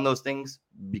work on those things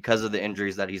because of the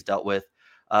injuries that he's dealt with.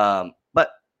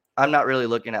 But I'm not really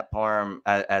looking at Parm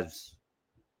as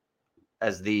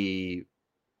the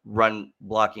run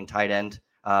blocking tight end.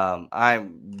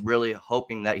 I'm really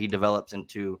hoping that he develops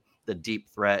into the deep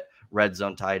threat red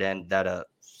zone tight end that a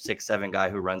 6'7" guy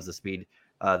who runs the speed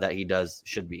that he does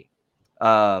should be.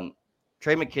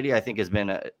 Trey McKitty, I think, has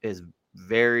been his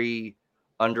very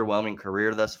underwhelming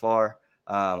career thus far.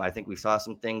 I think we saw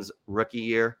some things rookie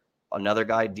year. Another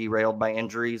guy derailed by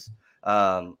injuries.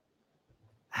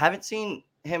 Haven't seen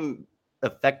him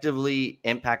effectively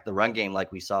impact the run game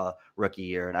like we saw rookie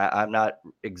year. And I'm not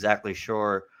exactly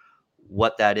sure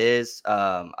what that is.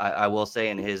 I will say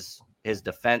in his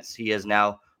defense, he is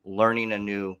now learning a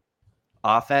new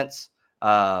offense.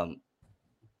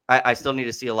 I still need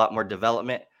to see a lot more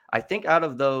development. I think out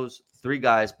of those three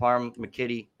guys, Parm,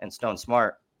 McKitty, and Stone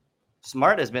Smart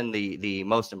has been the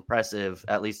most impressive,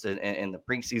 at least in the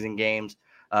preseason games.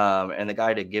 And the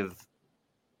guy to give,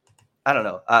 I don't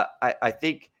know, I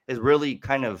think is really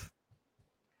kind of,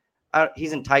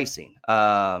 he's enticing.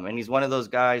 And he's one of those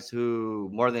guys who,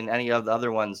 more than any of the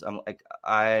other ones,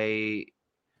 I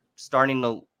starting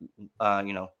to,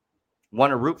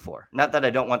 want to root for. Not that I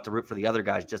don't want to root for the other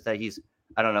guys, just that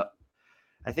I don't know.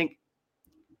 I think,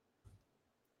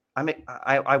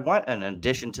 I want an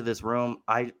addition to this room.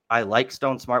 I like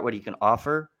Stone Smart, what he can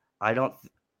offer. I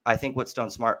think what Stone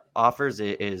Smart offers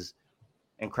is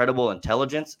incredible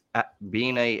intelligence at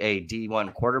being a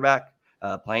D1 quarterback,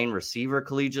 playing receiver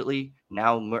collegiately,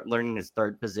 now learning his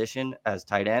third position as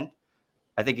tight end.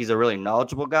 I think he's a really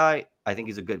knowledgeable guy. I think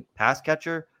he's a good pass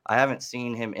catcher. I haven't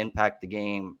seen him impact the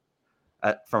game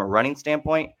from a running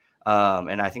standpoint,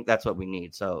 and I think that's what we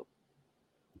need. So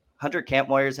Hunter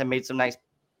Campmoyers have made some nice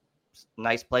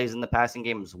plays in the passing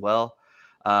game as well.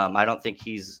 I don't think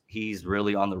he's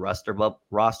really on the roster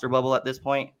bubble at this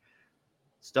point.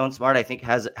 Stone Smart, I think,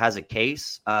 has a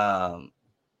case. I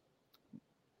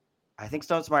think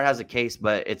Stone Smart has a case,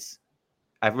 but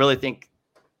I really think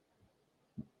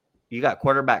you got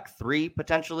quarterback 3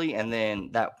 potentially, and then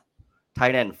that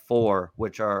tight end 4,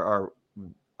 which are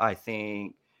I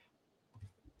think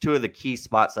 2 of the key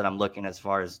spots that I'm looking as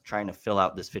far as trying to fill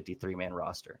out this 53-man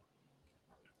roster.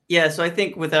 Yeah, so I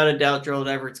think without a doubt, Gerald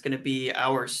Everett's going to be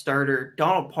our starter.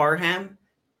 Donald Parham,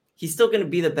 he's still going to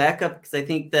be the backup because I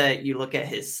think that you look at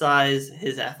his size,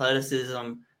 his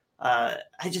athleticism. I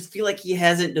just feel like he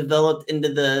hasn't developed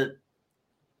into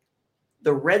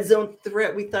the red zone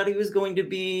threat we thought he was going to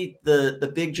be,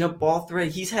 the big jump ball threat.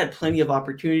 He's had plenty of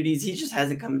opportunities. He just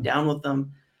hasn't come down with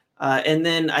them. And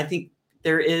then I think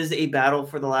there is a battle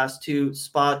for the last two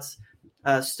spots.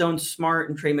 Stone Smart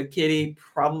and Trey McKitty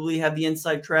probably have the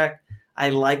inside track. I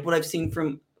like what I've seen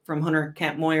from Hunter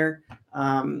Kampmoyer,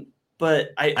 but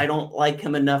I don't like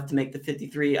him enough to make the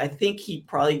 53. I think he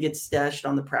probably gets stashed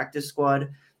on the practice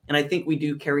squad, and I think we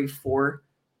do carry 4.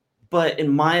 But in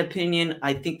my opinion,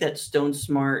 I think that Stone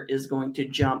Smart is going to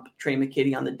jump Trey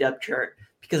McKitty on the depth chart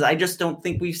because I just don't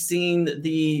think we've seen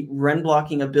the run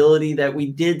blocking ability that we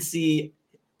did see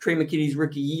Trey McKitty's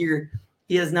rookie year.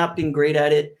 He has not been great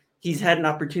at it. He's had an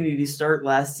opportunity to start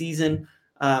last season,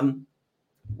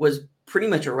 was pretty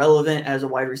much irrelevant as a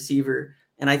wide receiver.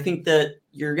 And I think that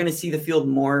you're going to see the field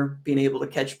more, being able to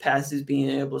catch passes, being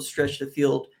able to stretch the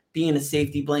field, being a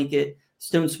safety blanket.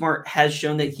 Stone Smart has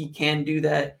shown that he can do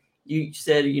that. You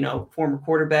said, former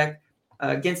quarterback.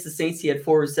 Against the Saints, he had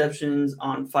 4 receptions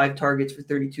on 5 targets for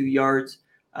 32 yards.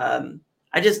 I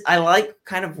like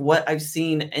kind of what I've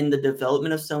seen in the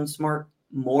development of Stone Smart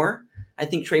more. I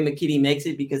think Trey McKitty makes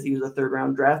it because he was a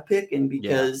 3rd-round draft pick and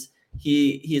because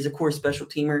he is a core special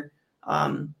teamer.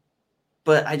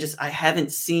 But I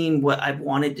haven't seen what I've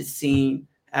wanted to see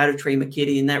out of Trey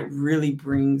McKitty, and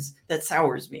that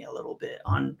sours me a little bit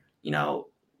on,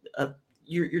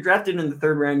 you're drafted in the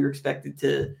 3rd round. You're expected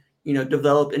to,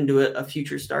 develop into a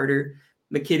future starter.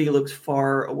 McKitty looks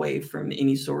far away from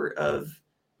any sort of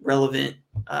relevant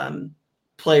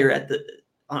player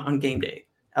on game day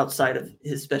outside of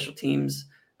his special teams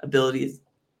abilities.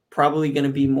 Probably going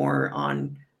to be more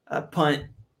on punt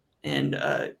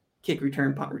and kick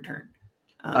return, punt return.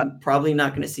 Probably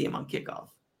not going to see him on kickoff.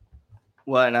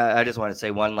 Well, and I just want to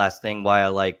say one last thing why I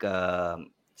like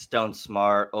Stone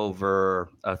Smart over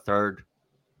a 3rd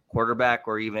quarterback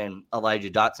or even Elijah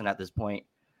Dotson at this point.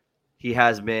 He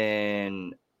has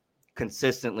been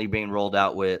consistently being rolled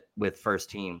out with first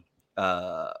team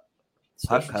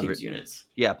punt coverage units.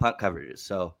 Yeah, punt coverages.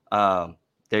 So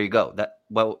there you go.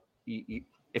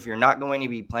 If you're not going to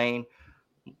be playing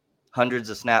hundreds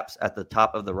of snaps at the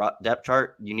top of the depth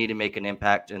chart, you need to make an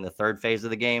impact in the 3rd phase of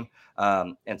the game.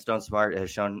 And Stone Smart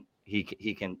has shown he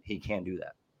can do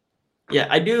that. Yeah,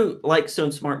 I do like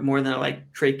Stone Smart more than I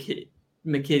like Trey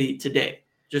McKitty today.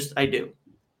 I do.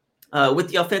 With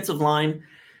the offensive line,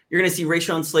 you're going to see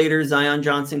Rashawn Slater, Zion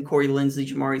Johnson, Corey Linsley,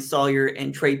 Jamari Sawyer,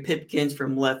 and Trey Pipkins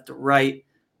from left to right.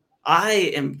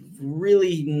 I am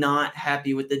really not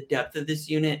happy with the depth of this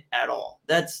unit at all.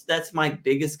 That's my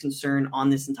biggest concern on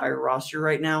this entire roster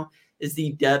right now is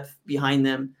the depth behind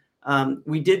them.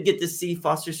 We did get to see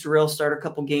Foster Sorrell start a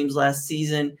couple games last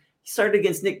season. He started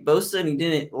against Nick Bosa, and he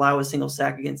didn't allow a single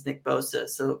sack against Nick Bosa.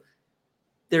 So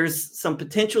there's some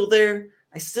potential there.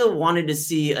 I still wanted to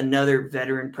see another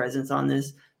veteran presence on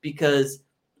this because,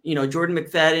 Jordan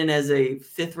McFadden as a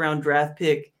 5th-round draft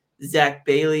pick, Zach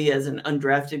Bailey as an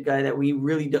undrafted guy that we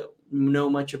really don't know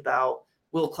much about.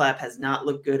 Will Clapp has not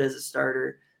looked good as a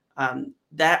starter.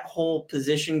 That whole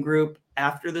position group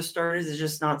after the starters is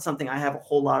just not something I have a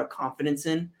whole lot of confidence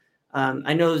in.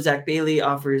 I know Zach Bailey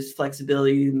offers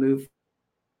flexibility to move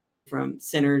from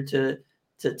center to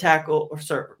tackle,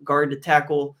 guard to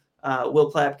tackle. Will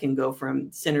Clapp can go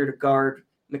from center to guard.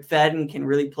 McFadden can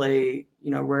really play,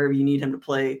 wherever you need him to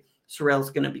play.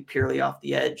 Sorrell's going to be purely off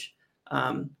the edge.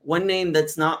 One name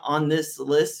that's not on this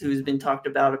list who's been talked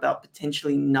about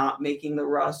potentially not making the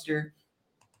roster,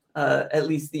 at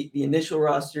least the initial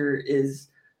roster, is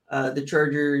the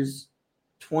Chargers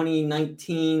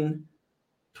 2019-2020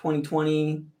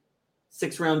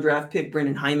 6th-round draft pick,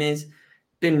 Brandon Jaimes.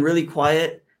 Been really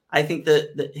quiet. I think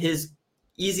that his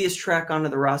easiest track onto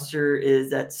the roster is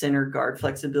that center guard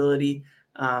flexibility.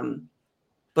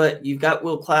 But you've got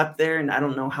Will Clapp there, and I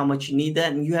don't know how much you need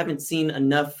that. And you haven't seen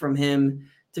enough from him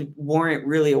to warrant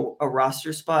really a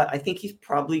roster spot. I think he's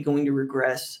probably going to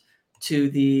regress to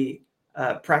the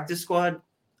practice squad.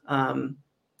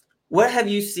 What have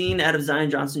you seen out of Zion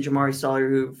Johnson, Jamari Sawyer,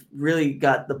 who've really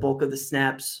got the bulk of the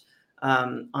snaps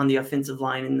on the offensive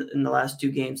line in the last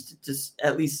 2 games,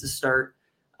 at least to start?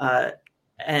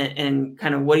 And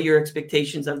kind of what are your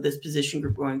expectations of this position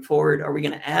group going forward? Are we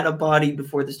going to add a body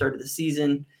before the start of the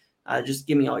season? Just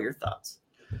give me all your thoughts.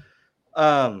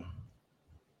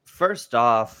 First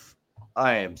off,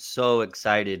 I am so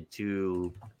excited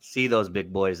to see those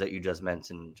big boys that you just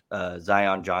mentioned,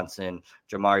 Zion Johnson,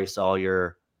 Jamari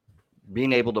Sawyer,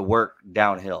 being able to work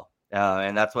downhill.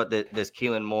 And that's what this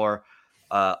Keelan Moore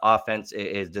offense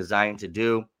is designed to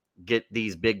do, get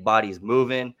these big bodies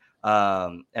moving.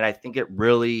 And I think it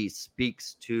really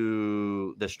speaks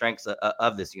to the strengths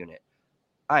of this unit.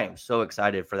 I am so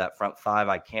excited for that front five.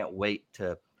 I can't wait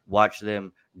to watch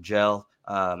them gel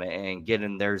and get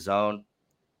in their zone.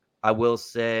 I will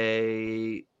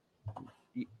say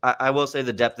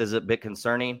the depth is a bit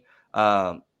concerning.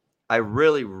 I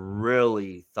really,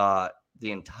 really thought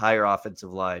the entire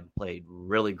offensive line played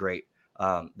really great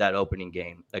that opening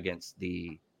game against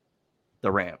the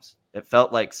Rams. It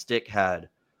felt like Stick had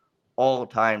all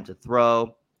time to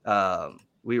throw.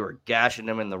 We were gashing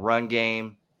them in the run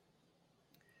game,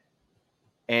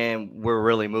 and we're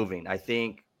really moving. I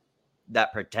think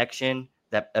that protection,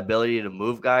 that ability to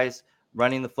move guys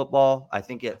running the football, I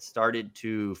think it started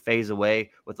to phase away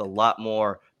with a lot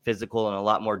more physical and a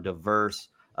lot more diverse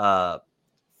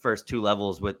first two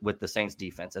levels with the Saints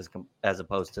defense as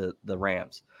opposed to the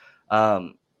Rams.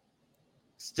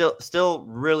 Still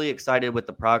really excited with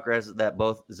the progress that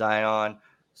both Zion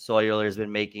Sawyer has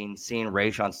been making, seeing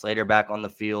Rashawn Slater back on the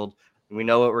field. We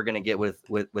know what we're going to get with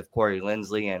Corey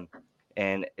Linsley,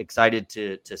 and excited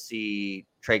to see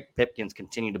Trey Pipkins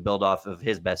continue to build off of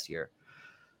his best year.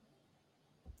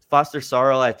 Foster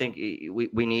Sarl, I think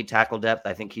we need tackle depth.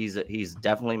 I think he's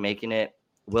definitely making it.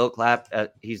 Will Clapp,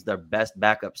 he's their best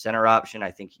backup center option.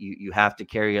 I think you have to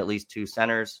carry at least two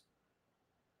centers.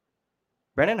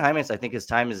 Brendan Hymas, I think his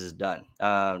time is done.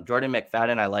 Jordan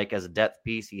McFadden, I like as a depth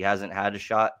piece. He hasn't had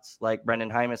shots like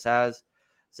Brendan Hymas has.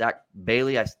 Zach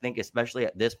Bailey, I think, especially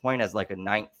at this point, as like a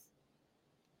ninth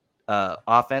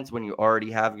offense when you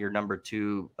already have your number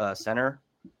two center.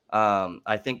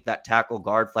 I think that tackle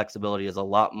guard flexibility is a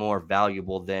lot more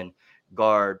valuable than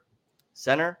guard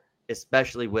center,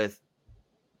 especially with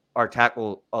our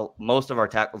tackle. Most of our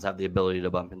tackles have the ability to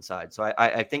bump inside. So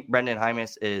I think Brendan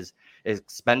Hymas is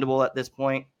expendable at this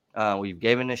point. We've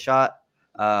given a shot.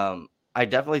 I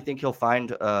definitely think he'll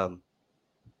find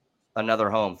another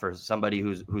home for somebody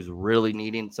who's really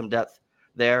needing some depth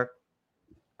there.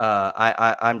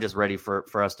 I'm just ready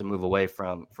for us to move away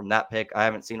from that pick. I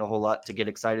haven't seen a whole lot to get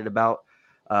excited about.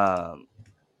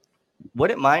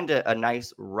 Wouldn't mind a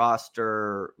nice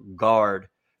roster guard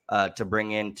to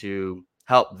bring in to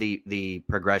help the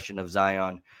progression of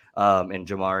Zion and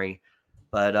Jamari,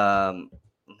 but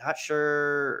not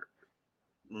sure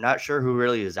who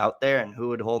really is out there and who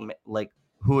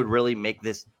would really make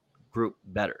this group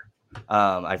better.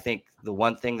 I think the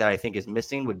one thing that I think is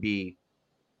missing would be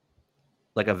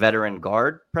like a veteran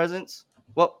guard presence.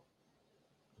 Well,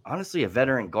 honestly, a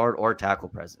veteran guard or tackle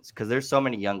presence, because there's so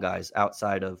many young guys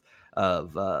outside of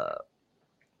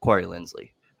Corey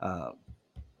Linsley.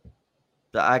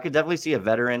 I could definitely see a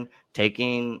veteran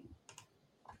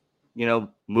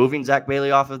moving Zach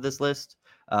Bailey off of this list.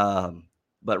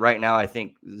 But right now, I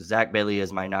think Zach Bailey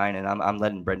is my 9, and I'm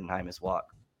letting Brendan Hymas walk.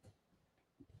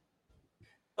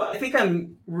 I think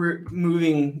I'm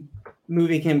moving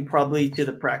him probably to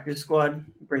the practice squad,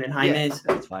 Brendan Hymas. Yeah,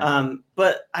 that's fine.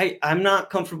 But I'm not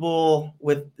comfortable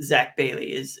with Zach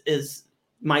Bailey is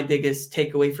my biggest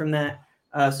takeaway from that.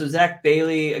 So Zach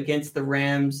Bailey against the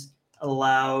Rams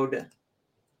allowed,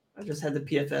 I just had the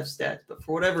PFF stats, but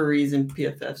for whatever reason,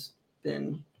 PFF's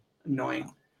been annoying.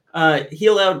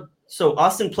 So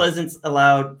Austin Pleasance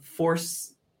allowed 4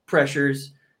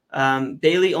 pressures.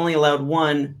 Bailey only allowed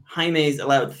 1. Jaime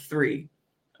allowed 3.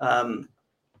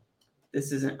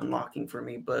 This isn't unlocking for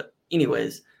me, but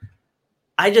anyways,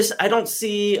 I don't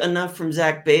see enough from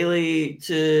Zach Bailey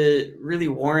to really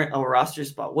warrant a roster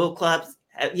spot. Will Clapp,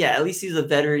 at least he's a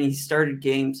veteran. He started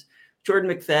games.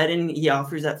 Jordan McFadden, he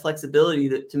offers that flexibility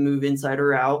to move inside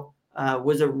or out.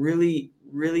 Was a really,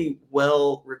 really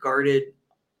well-regarded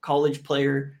college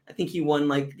player. I think he won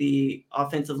like the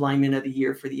offensive lineman of the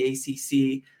year for the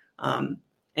ACC.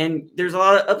 And there's a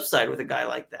lot of upside with a guy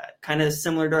like that, kind of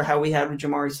similar to how we had with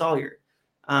Jamari Sawyer.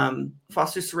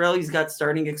 Foster Sarell, he's got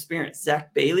starting experience.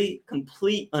 Zach Bailey,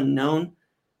 complete unknown,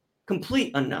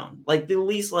 like the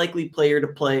least likely player to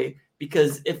play,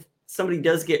 because if somebody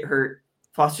does get hurt,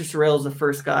 Foster Sarell is the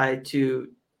first guy to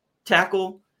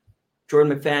tackle.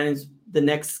 Jordan McFadden's the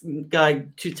next guy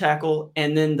to tackle,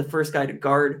 and then the first guy to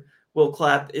guard. Will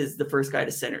Clapp is the first guy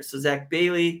to center. So Zach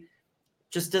Bailey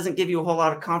just doesn't give you a whole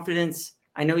lot of confidence.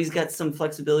 I know he's got some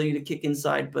flexibility to kick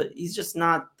inside, but he's just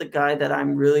not the guy that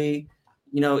I'm really,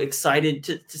 excited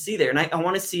to see there. And I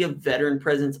want to see a veteran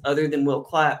presence other than Will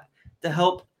Clapp to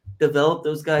help develop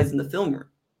those guys in the film room.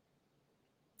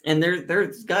 And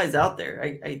there's guys out there.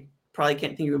 I probably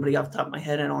can't think of anybody off the top of my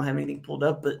head. I don't have anything pulled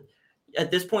up, but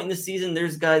at this point in the season,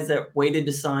 there's guys that waited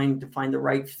to sign to find the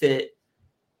right fit.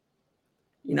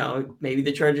 Maybe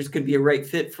the Chargers could be a right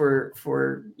fit for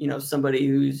somebody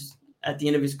who's at the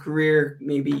end of his career,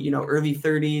 maybe, early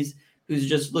 30s, who's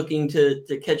just looking to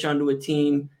catch on to a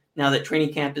team now that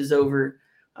training camp is over.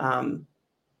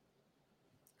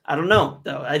 I don't know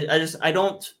though. I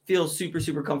don't feel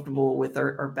super comfortable with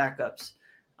our backups,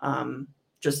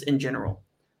 just in general.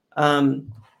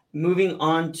 Moving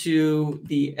on to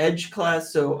the edge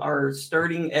class. So our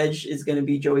starting edge is going to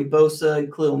be Joey Bosa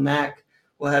and Khalil Mack.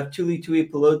 We'll have Tuli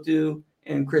Tuipulotu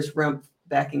and Chris Rumpf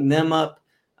backing them up.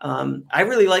 I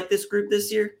really like this group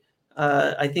this year.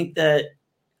 I think that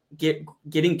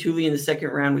getting Tuli in the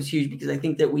second round was huge because I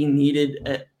think that we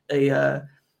needed a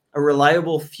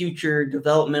reliable future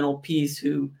developmental piece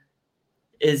who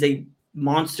is a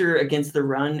monster against the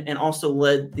run and also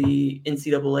led the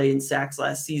NCAA in sacks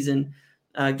last season.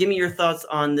 Give me your thoughts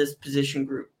on this position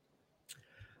group.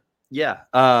 Yeah.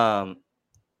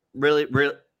 Really,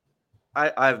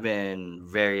 I've been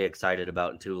very excited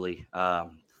about Tuli.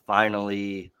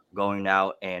 Finally going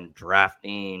out and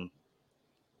drafting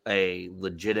a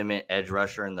legitimate edge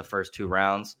rusher in the first 2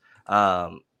 rounds.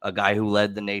 A guy who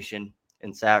led the nation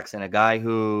in sacks and a guy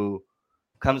who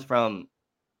comes from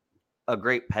a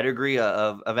great pedigree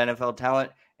of NFL talent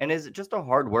and is just a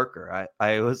hard worker.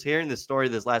 I was hearing this story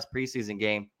this last preseason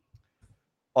game.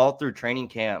 All through training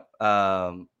camp,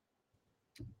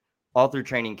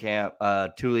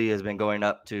 Tuli has been going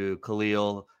up to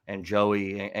Khalil and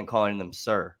Joey and calling them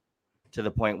sir, to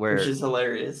the point where, which is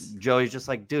hilarious. Joey's just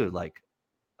like, dude, like,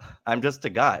 I'm just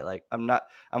a guy. Like, I'm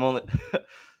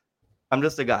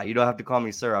just a guy. You don't have to call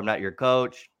me sir. I'm not your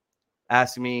coach.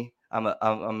 Ask me. I'm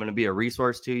going to be a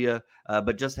resource to you.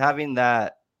 But just having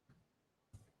that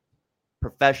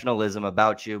professionalism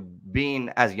about you, being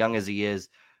as young as he is,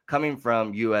 coming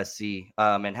from USC,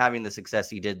 and having the success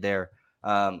he did there,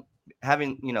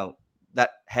 having, that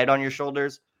head on your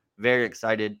shoulders, very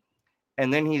excited.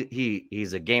 And then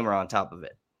he's a gamer on top of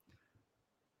it.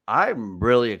 I'm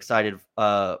really excited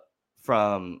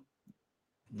from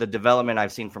the development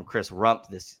I've seen from Chris Rumpf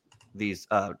these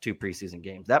 2 preseason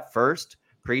games. That first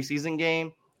preseason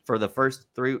game, for the first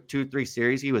 3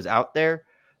 series he was out there,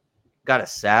 got a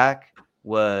sack,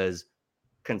 was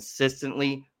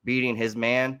consistently beating his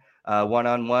man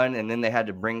one-on-one, and then they had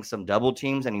to bring some double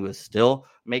teams, and he was still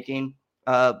making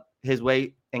his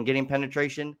way and getting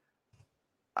penetration.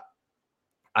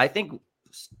 I think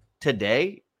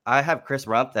today I have Chris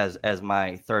Rumpf as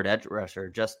my third edge rusher,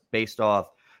 just based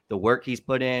off the work he's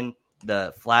put in,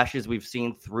 the flashes we've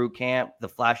seen through camp, the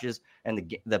flashes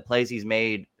and the plays he's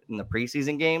made in the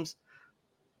preseason games.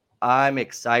 I'm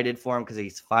excited for him because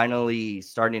he's finally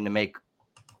starting to make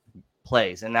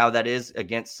plays. And now that is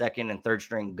against second and third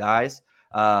string guys.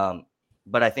 But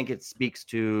I think it speaks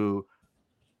to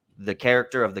the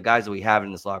character of the guys that we have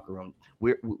in this locker room.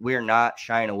 We're not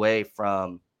shying away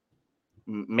from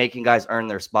making guys earn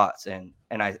their spots. And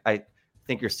I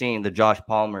think you're seeing the Josh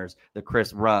Palmers, the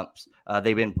Chris Rumpfs.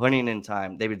 They've been putting in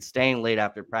time. They've been staying late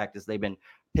after practice. They've been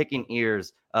picking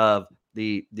ears of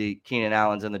the Keenan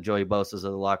Allens and the Joey Bosas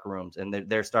of the locker rooms, and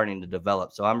they're starting to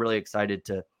develop. So I'm really excited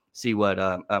to see what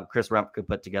Chris Rumpf could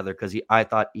put together, because I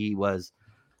thought he was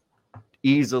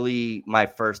easily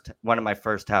one of my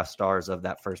first half stars of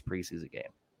that first preseason game.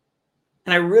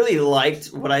 And I really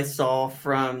liked what I saw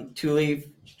from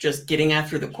Tuli just getting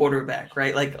after the quarterback,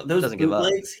 right? Like those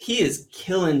bootlegs, he is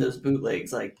killing those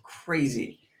bootlegs like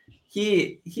crazy.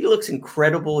 He looks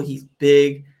incredible. He's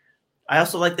big. I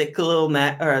also like that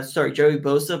Joey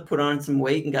Bosa put on some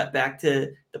weight and got back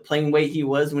to the playing weight he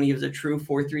was when he was a true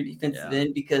 4-3 defensive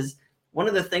end, because one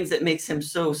of the things that makes him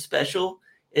so special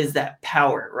is that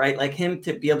power, right? Like him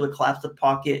to be able to collapse the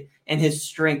pocket and his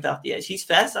strength off the edge. He's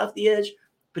fast off the edge,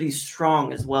 but he's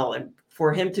strong as well. And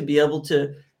for him to be able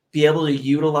to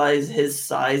utilize his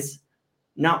size,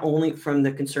 not only from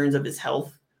the concerns of his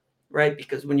health, right?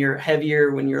 Because when you're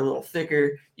heavier, when you're a little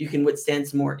thicker, you can withstand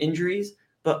some more injuries,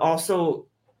 but also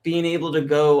being able to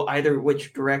go either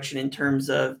which direction in terms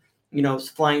of,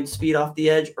 flying speed off the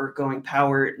edge or going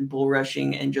power and bull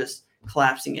rushing and just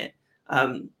collapsing it.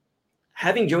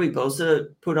 Having Joey Bosa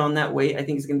put on that weight, I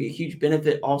think is going to be a huge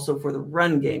benefit also for the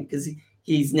run game, because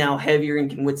he's now heavier and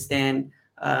can withstand,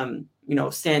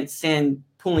 stand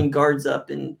pulling guards up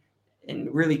and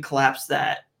really collapse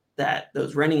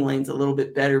those running lanes a little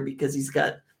bit better, because he's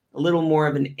got a little more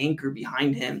of an anchor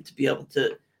behind him to be able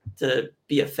to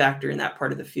be a factor in that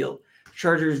part of the field.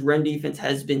 Chargers' run defense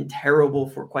has been terrible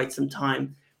for quite some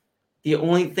time. The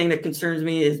only thing that concerns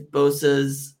me is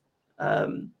Bosa's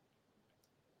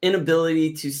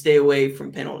inability to stay away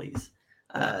from penalties.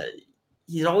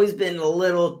 He's always been a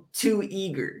little too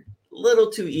eager,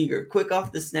 quick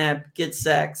off the snap, gets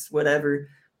sacks, whatever.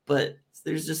 But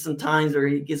there's just some times where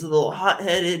he gets a little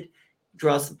hot-headed,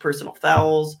 draws some personal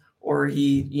fouls, or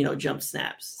he, jump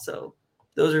snaps. So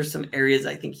those are some areas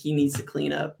I think he needs to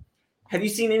clean up. Have you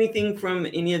seen anything from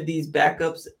any of these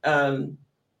backups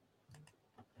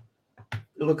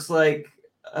It looks like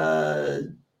backups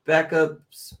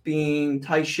being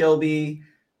Ty Shelby,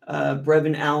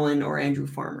 Brevin Allen, or Andrew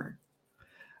Farmer.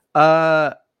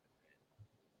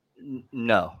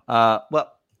 No.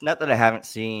 Well, not that I haven't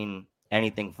seen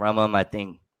anything from him. I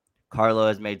think Carlo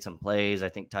has made some plays. I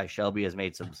think Ty Shelby has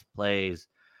made some plays.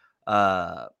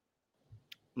 Not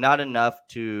enough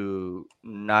to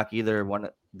knock either one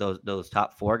of those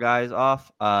top four guys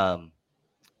off. And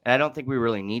I don't think we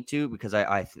really need to, because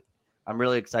I'm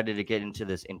really excited to get into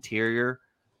this interior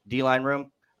D-line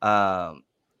room.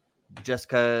 Just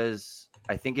because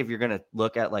I think if you're going to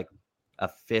look at like a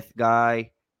fifth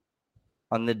guy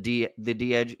on the D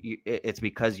edge, it's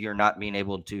because you're not being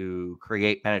able to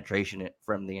create penetration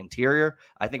from the interior.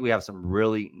 I think we have some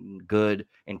really good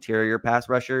interior pass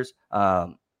rushers.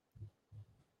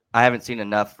 I haven't seen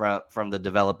enough from the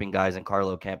developing guys in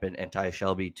Carlo Kemp and Ty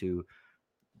Shelby to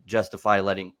justify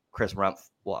letting Chris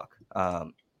Rumpf walk.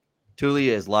 Tuli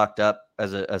is locked up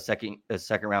as a second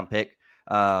round pick.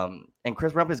 And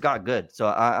Chris Rumpf has got good. So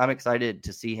I'm excited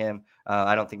to see him.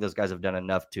 I don't think those guys have done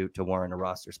enough to warrant a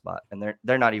roster spot. And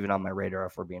they're not even on my radar,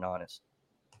 if we're being honest.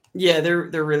 Yeah,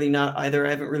 they're really not either.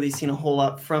 I haven't really seen a whole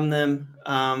lot from them.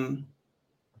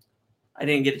 I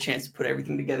didn't get a chance to put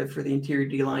everything together for the interior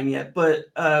D-line yet. But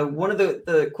one of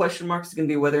the question marks is going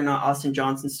to be whether or not Austin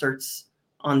Johnson starts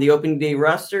on the opening day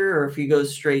roster, or if he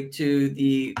goes straight to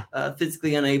the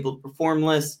physically unable to perform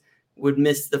list, would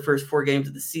miss the first 4 games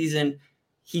of the season.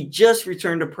 He just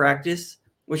returned to practice,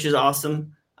 which is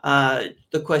awesome.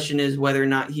 The question is whether or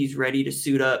not he's ready to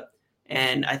suit up.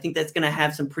 And I think that's going to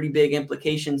have some pretty big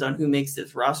implications on who makes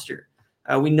this roster.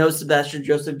 We know Sebastian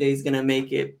Joseph Day is going to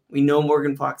make it. We know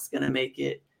Morgan Fox is going to make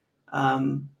it.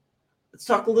 Let's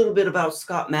talk a little bit about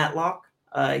Scott Matlock.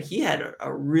 He had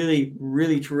a really,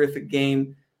 really terrific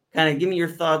game. Kind of give me your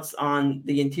thoughts on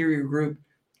the interior group.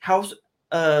 How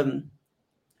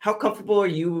comfortable are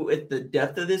you with the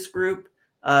depth of this group?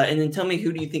 And then tell me,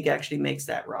 who do you think actually makes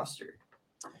that roster?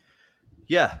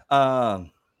 Yeah,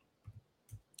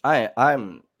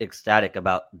 I'm ecstatic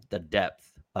about the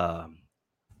depth.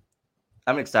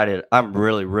 I'm excited. I'm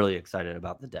really, really excited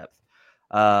about the depth.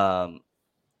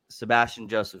 Sebastian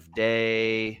Joseph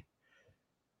Day,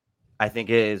 I think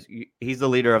he's the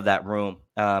leader of that room.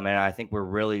 And I think we're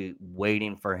really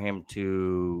waiting for him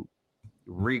to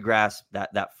regrasp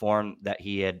that form that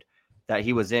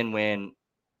he was in when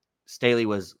Staley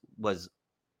was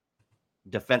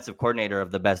defensive coordinator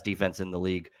of the best defense in the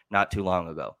league not too long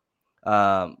ago.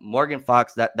 Morgan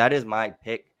Fox, that is my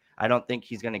pick. I don't think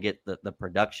he's going to get the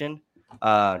production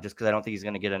just because I don't think he's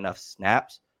going to get enough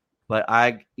snaps. But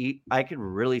I could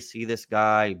really see this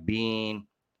guy being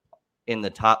in the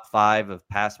top 5 of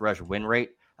pass rush win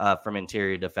rate from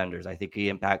interior defenders. I think he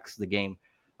impacts the game.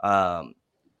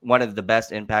 One of the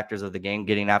best impactors of the game,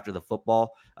 getting after the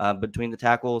football between the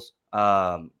tackles.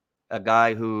 A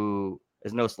guy who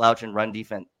is no slouch in run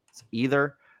defense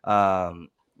either.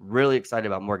 Really excited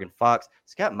about Morgan Fox.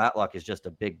 Scott Matlock is just a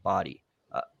big body.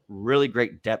 Really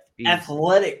great depth piece.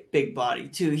 Athletic big body,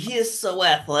 too. He is so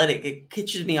athletic. It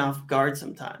catches me off guard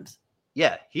sometimes.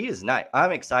 Yeah, he is nice.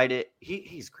 I'm excited.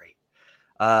 He's great.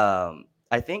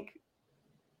 I think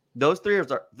those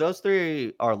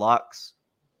three are locks.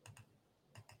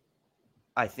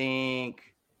 I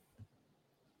think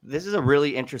this is a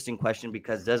really interesting question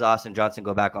because does Austin Johnson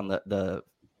go back on the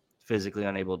physically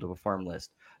unable to perform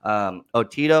list?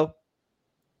 Otito,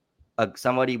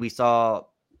 somebody we saw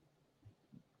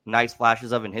nice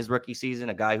flashes of in his rookie season,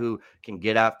 a guy who can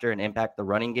get after and impact the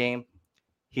running game.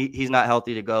 He's not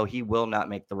healthy to go. He will not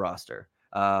make the roster.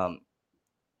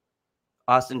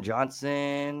 Austin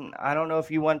Johnson, I don't know if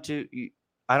you want to.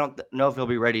 I don't know if he'll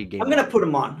be ready. I'm going to put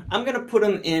him on. I'm going to put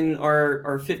him in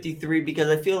our 53 because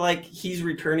I feel like he's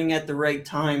returning at the right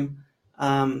time.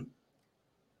 And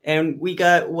we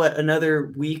got,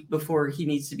 another week before he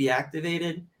needs to be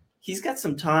activated. He's got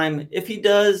some time. If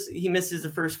he misses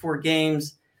the first 4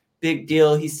 games, big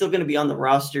deal. He's still going to be on the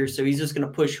roster, so he's just going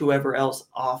to push whoever else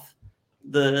off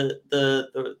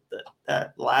that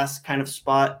last kind of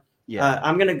spot. Yeah.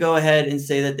 I'm going to go ahead and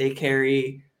say that they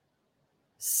carry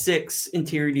 6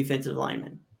 interior defensive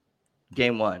linemen.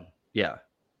 Game 1, yeah.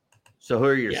 So who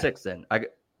are your 6 then? I've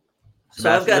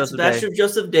got Sebastian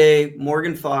Joseph Day,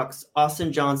 Morgan Fox,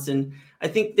 Austin Johnson. I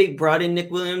think they brought in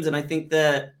Nick Williams, and I think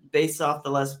that based off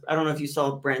I don't know if you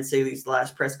saw Brandon Staley's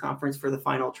last press conference for the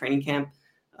final training camp.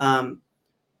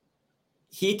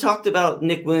 He talked about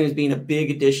Nick Williams being a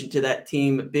big addition to that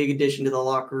team, a big addition to the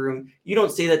locker room. You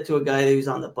don't say that to a guy who's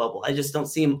on the bubble. I just don't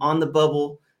see him on the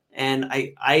bubble. And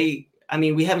I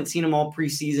mean, we haven't seen him all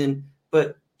preseason,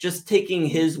 but just taking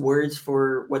his words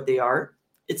for what they are,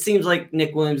 it seems like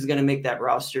Nick Williams is going to make that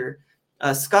roster.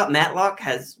 Scott Matlock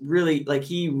has really,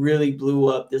 he really blew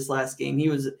up this last game. He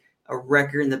was a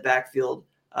wrecker in the backfield,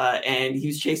 and he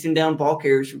was chasing down ball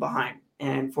carriers from behind.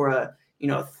 And for a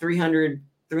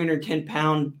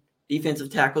 310-pound defensive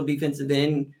tackle, defensive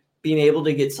end, being able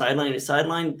to get sideline to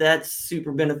sideline, that's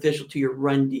super beneficial to your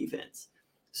run defense.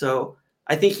 So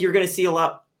I think you're going to see a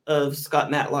lot of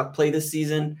Scott Matlock play this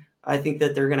season. I think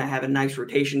that they're going to have a nice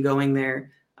rotation going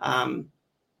there.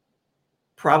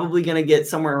 Probably going to get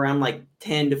somewhere around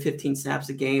 10 to 15 snaps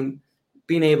a game,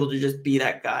 being able to just be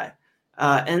that guy.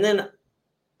 And then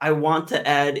I want to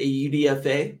add a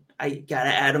UDFA. I got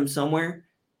to add him somewhere.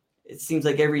 It seems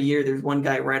like every year there's one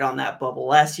guy right on that bubble.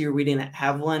 Last year we didn't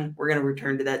have one. We're going to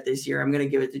return to that this year. I'm going to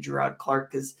give it to Gerard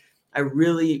Clark because I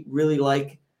really, really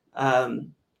like the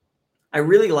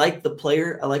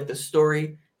player. I like the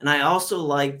story. And I also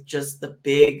like just the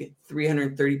big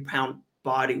 330-pound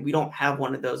body. We don't have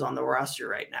one of those on the roster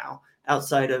right now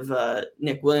outside of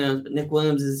Nick Williams. But Nick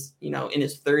Williams is, in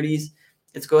his 30s.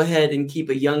 Let's go ahead and keep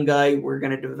a young guy. We're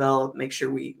going to develop, make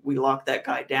sure we lock that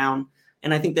guy down.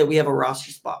 And I think that we have a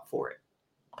roster spot for it.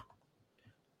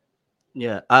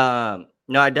 Yeah.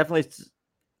 No, I definitely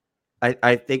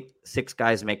I think 6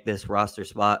 guys make this roster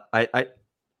spot. I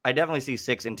definitely see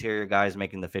 6 interior guys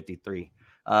making the 53.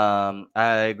 I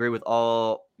agree with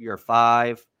all your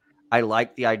 5. I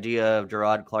like the idea of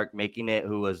Gerard Clark making it,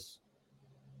 who was,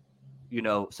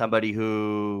 somebody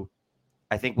who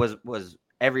I think was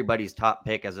everybody's top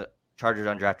pick as a Chargers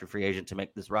undrafted free agent to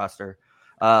make this roster.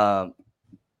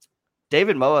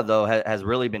 David Moa, though, has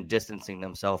really been distancing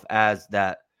himself as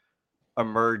that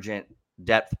emergent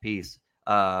depth piece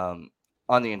on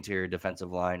the interior defensive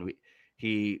line.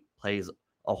 He plays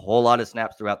a whole lot of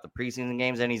snaps throughout the preseason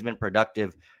games, and he's been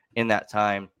productive in that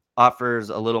time. Offers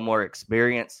a little more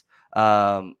experience,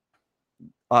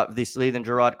 obviously, than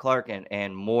Gerard Clark,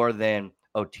 and more than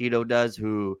Otito does,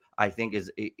 who I think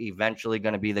is eventually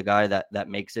going to be the guy that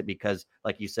makes it because,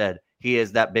 like you said, he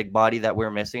is that big body that we're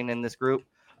missing in this group.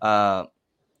 But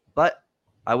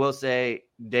I will say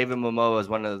David Momoa is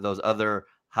one of those other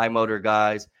high motor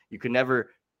guys. You can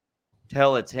never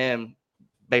tell it's him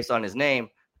based on his name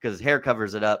because his hair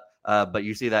covers it up. But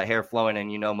you see that hair flowing,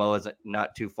 and Moa's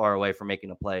not too far away from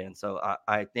making a play. And so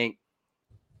I think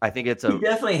it's he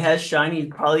definitely has shine. He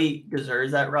probably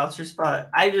deserves that roster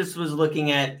spot. I just was looking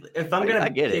at if I'm going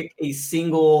to pick a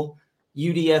single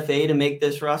UDFA to make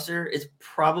this roster, it's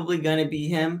probably going to be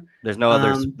him. There's no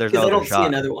others. There's no I other don't shot. see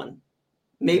another one.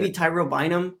 Maybe Tyrell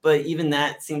Bynum, but even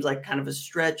that seems like kind of a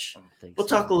stretch. We'll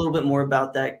talk a little bit more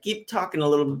about that. Keep talking a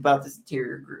little bit about this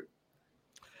interior group.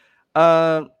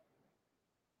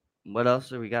 What else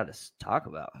do we got to talk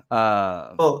about?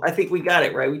 Well, I think we got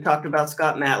it, right? We talked about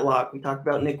Scott Matlock. We talked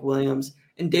about Nick Williams.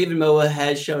 And David Moa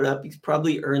has showed up. He's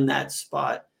probably earned that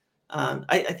spot.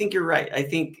 I think you're right. I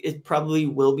think it probably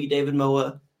will be David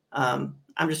Moa. I'm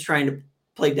just trying to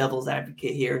play devil's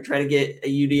advocate here and try to get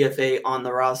a UDFA on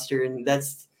the roster. And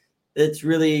that's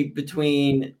really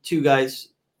between 2 guys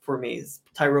for me. It's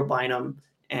Tyrell Bynum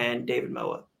and David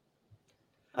Moa.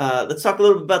 Let's talk a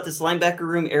little bit about this linebacker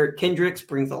room. Eric Kendricks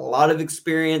brings a lot of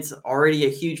experience, already a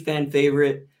huge fan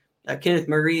favorite. Kenneth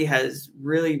Murray has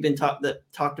really been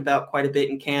talked about quite a bit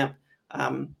in camp.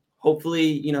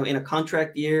 Hopefully, in a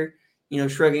contract year,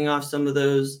 shrugging off some of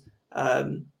those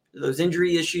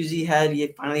injury issues he had. He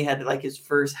finally had his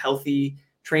first healthy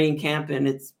training camp, and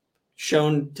it's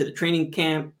shown to the training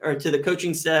camp or to the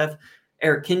coaching staff.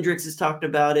 Eric Kendricks has talked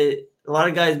about it. A lot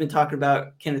of guys have been talking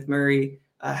about Kenneth Murray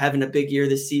having a big year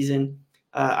this season.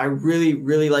 I really,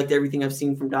 really liked everything I've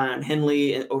seen from Dion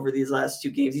Henley over these last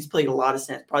 2 games. He's played a lot of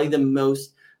snaps, probably the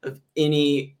most of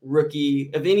any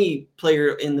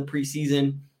player in the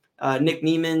preseason. Nick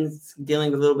Neiman's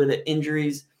dealing with a little bit of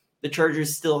injuries. The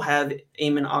Chargers still have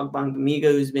Eamon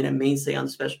Ogbongbemiga, who's been a mainstay on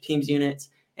the special teams units,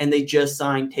 and they just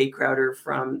signed Tate Crowder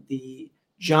from the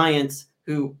Giants,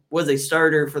 who was a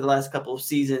starter for the last couple of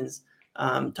seasons.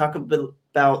 Talk a bit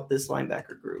about this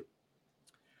linebacker group.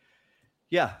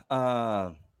 Yeah,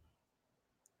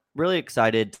 really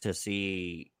excited to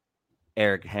see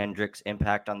Eric Hendricks'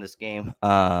 impact on this game.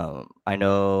 I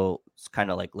know it's kind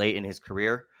of late in his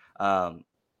career, but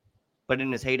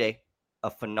in his heyday, a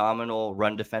phenomenal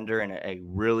run defender and a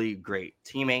really great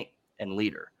teammate and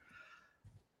leader.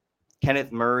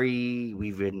 Kenneth Murray,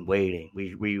 we've been waiting.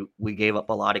 We gave up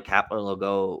a lot of capital to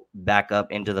go back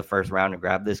up into the first round and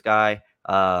grab this guy.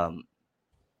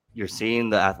 You're seeing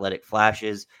the athletic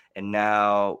flashes, and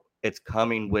now it's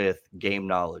coming with game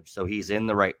knowledge. So he's in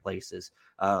the right places,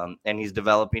 and he's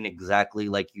developing exactly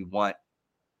like you want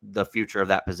the future of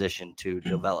that position to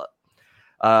develop.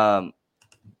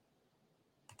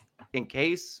 in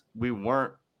case we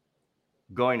weren't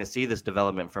going to see this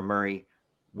development from Murray,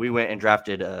 we went and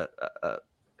drafted a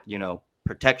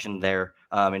protection there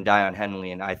in Dion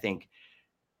Henley. And I think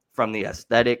from the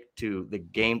aesthetic to the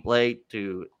gameplay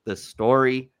to the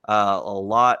story, a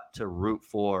lot to root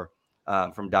for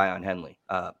from Dion Henley.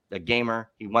 A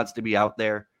gamer, he wants to be out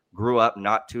there, grew up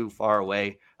not too far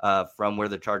away from where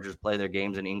the Chargers play their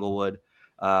games in Inglewood.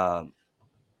 I'm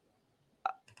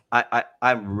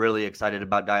really excited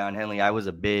about Dion Henley. I was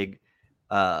a big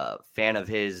fan of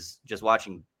his just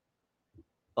watching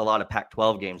a lot of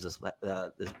Pac-12 games this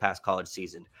past college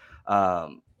season.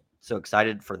 So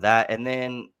excited for that. And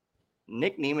then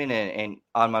Nick Niemann and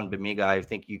Armand Bamiga, I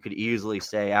think you could easily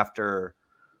say after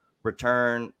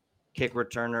return, kick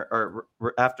returner,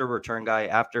 or after return guy,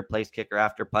 after place kicker,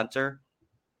 after punter,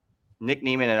 Nick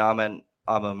Niemann and Armand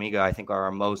Bamiga, I think, are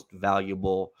our most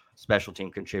valuable special team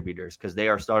contributors because they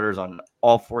are starters on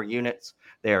all 4 units.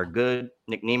 They are good.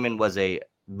 Nick Niemann was a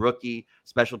rookie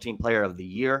special team player of the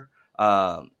year.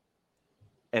 And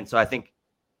so I think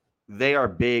they are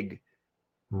big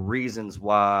reasons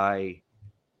why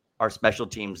our special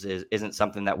teams isn't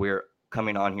something that we're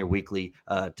coming on here weekly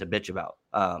to bitch about.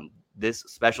 This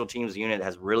special teams unit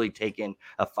has really taken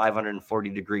a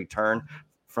 540-degree turn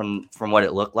from what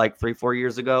it looked like 3-4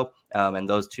 years ago. And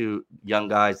those 2 young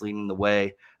guys leading the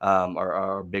way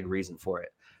are a big reason for it.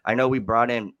 I know we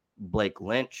brought in Blake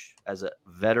Lynch as a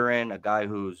veteran, a guy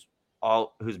who's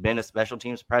been a special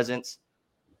teams presence.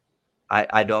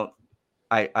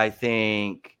 I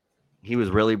think he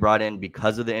was really brought in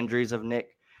because of the injuries of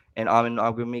Nick and Amin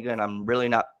Agbumiga, and I'm really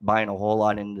not buying a whole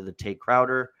lot into the Tay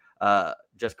Crowder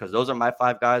just because those are my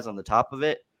 5 guys on the top of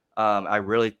it. I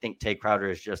really think Tay Crowder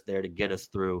is just there to get us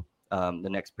through the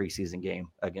next preseason game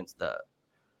against the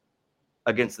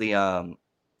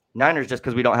Niners, just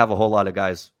because we don't have a whole lot of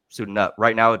guys suiting up.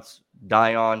 Right now it's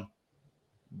Dion,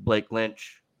 Blake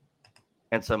Lynch,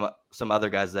 and some other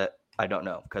guys that I don't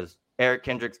know because Eric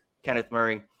Kendricks, Kenneth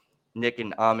Murray, Nick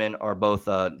and Amin are both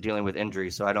dealing with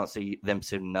injuries, so I don't see them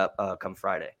suiting up come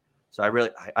Friday. So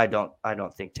I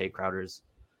don't think Tay Crowder's.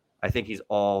 I think he's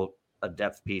all a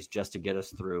depth piece just to get us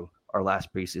through our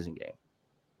last preseason game.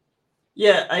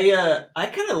 Yeah, I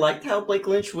kind of liked how Blake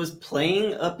Lynch was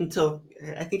playing up until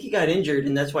I think he got injured,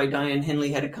 and that's why Dion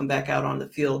Henley had to come back out on the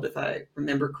field, if I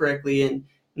remember correctly. And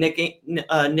Nick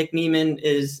Niemann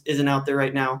isn't out there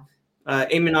right now.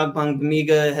 Eamon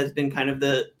Ogbongbemiga has been kind of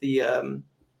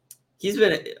he's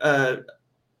been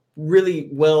really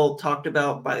well talked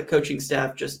about by the coaching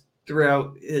staff just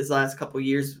throughout his last couple of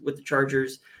years with the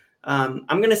Chargers. I'm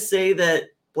going to say that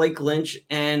Blake Lynch,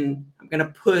 and I'm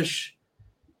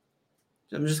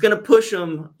just going to push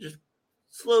him just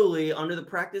slowly onto the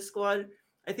practice squad.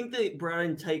 I think they brought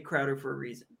in Tay Crowder for a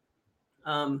reason.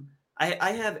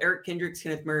 I have Eric Kendricks,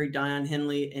 Kenneth Murray, Dion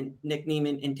Henley, and Nick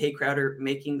Niemann and Tay Crowder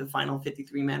making the final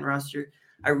 53-man roster.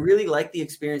 I really like the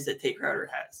experience that Tay Crowder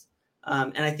has.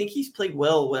 And I think he's played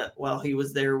well while he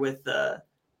was there with the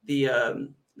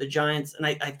Giants. And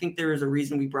I think there was a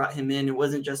reason we brought him in. It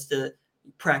wasn't just to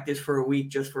practice for a week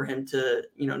just for him to,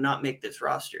 not make this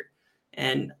roster.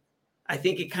 And I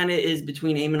think it kind of is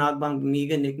between Eamon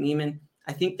Ogbongbemiga and Nick Niemann.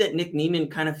 I think that Nick Niemann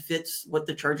kind of fits what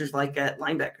the Chargers like at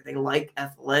linebacker. They like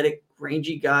athletic,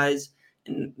 rangy guys.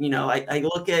 And, I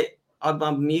look at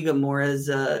Ogbongbemiga more as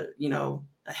a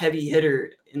heavy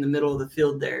hitter in the middle of the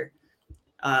field there.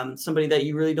 Somebody that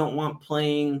you really don't want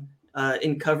playing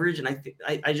in coverage. And I think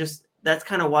I just that's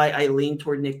kind of why I lean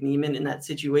toward Nick Niemann in that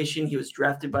situation. He was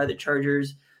drafted by the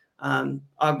Chargers.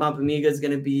 Ogbongbemiga is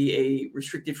going to be a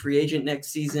restricted free agent next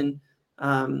season.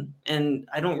 And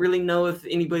I don't really know if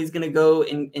anybody's going to go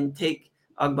and take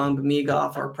Ogbongbemiga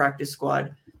off our practice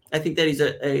squad. I think that he's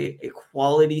a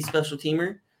quality special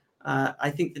teamer. I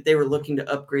think that they were looking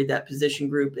to upgrade that position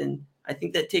group. And I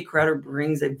think that Tay Crowder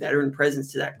brings a veteran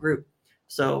presence to that group.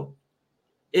 So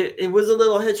it was a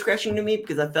little head scratching to me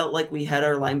because I felt like we had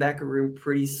our linebacker room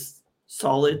pretty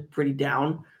solid, pretty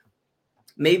down.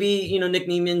 Maybe, Nick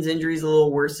Niemann's injury is a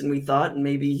little worse than we thought. And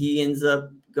maybe he ends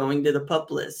up going to the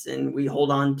PUP list and we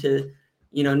hold on to,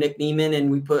 Nick Niemann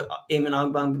and we put Eamon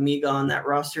Ogbongbemiga on that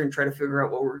roster and try to figure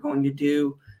out what we're going to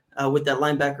do with that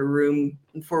linebacker room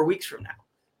in 4 weeks from now.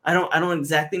 I don't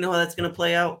exactly know how that's going to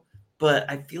play out, but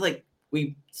I feel like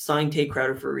we signed Tay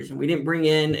Crowder for a reason. We didn't bring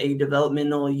in a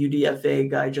developmental UDFA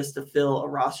guy just to fill a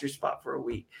roster spot for a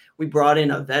week. We brought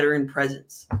in a veteran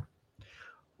presence.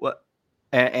 Well,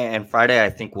 and Friday I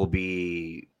think will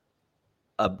be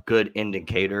a good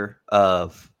indicator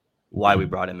of why we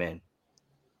brought him in.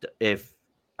 If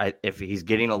he's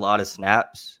getting a lot of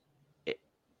snaps,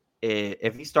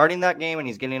 if he's starting that game and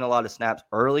he's getting a lot of snaps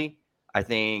early, I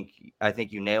think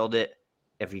you nailed it.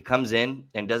 If he comes in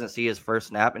and doesn't see his first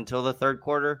snap until the third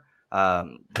quarter,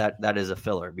 that is a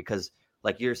filler, because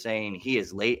like you're saying, he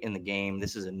is late in the game.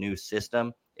 This is a new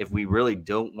system. If we really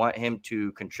don't want him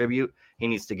to contribute, he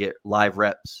needs to get live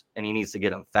reps and he needs to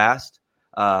get them fast.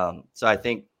 So I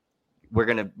think we're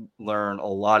going to learn a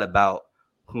lot about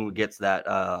who gets that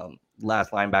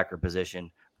last linebacker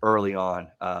position early on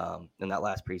in that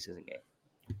last preseason game.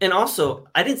 And also,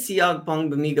 I didn't see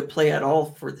Bamiga play at all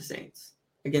for the Saints,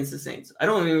 against the Saints. I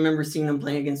don't even remember seeing them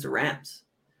playing against the Rams.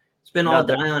 It's been all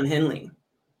Dion Henley.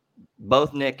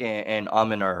 Both Nick and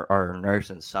Amon are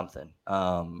nursing something.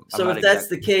 So if that's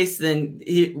the case, then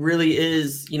it really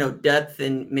is, depth,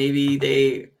 and maybe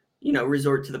they,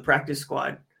 resort to the practice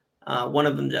squad. One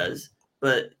of them does.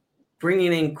 But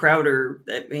bringing in Crowder,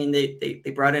 I mean, they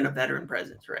brought in a veteran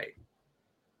presence, right?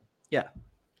 Yeah.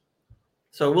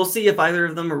 So we'll see if either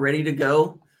of them are ready to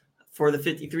go for the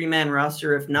 53-man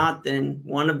roster. If not, then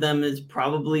one of them is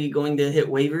probably going to hit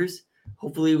waivers.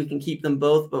 Hopefully we can keep them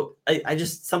both, but I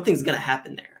just, something's going to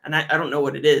happen there. And I don't know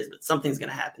what it is, but something's going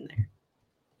to happen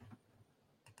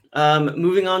there.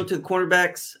 Moving on to the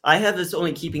cornerbacks, I have us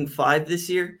only keeping 5 this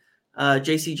year.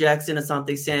 J.C. Jackson,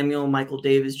 Asante Samuel, Michael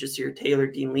Davis, Jasir Taylor,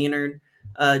 Dean Leonard.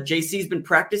 J.C.'s been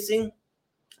practicing.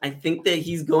 I think that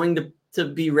he's going to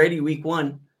be ready week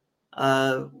 1.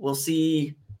 We'll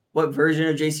see what version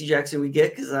of J.C. Jackson we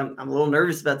get, because I'm a little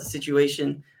nervous about the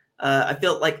situation. I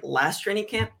felt like last training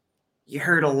camp, you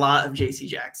heard a lot of J.C.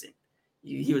 Jackson.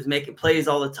 He was making plays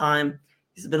all the time.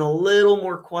 He's been a little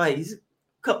more quiet. He's a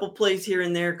couple plays here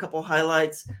and there, a couple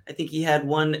highlights. I think he had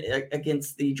one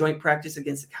against the joint practice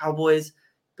against the Cowboys,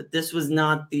 but this was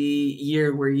not the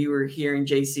year where you were hearing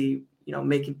J.C.,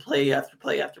 making play after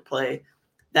play after play.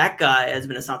 That guy has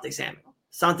been Asante Samuel.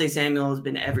 Asante Samuel has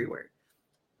been everywhere.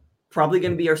 Probably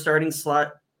going to be our starting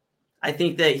slot. I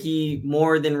think that he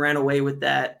more than ran away with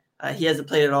that. He hasn't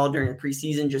played at all during the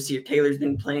preseason. Jasir Taylor's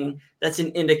been playing. That's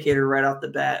an indicator right off the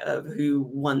bat of who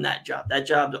won that job. That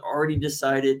job's already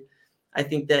decided. I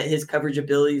think that his coverage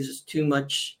abilities is too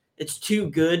much. It's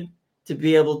too good to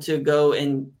be able to go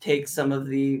and take some of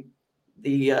the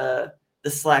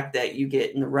slack that you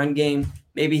get in the run game.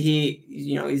 Maybe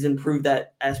he's improved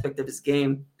that aspect of his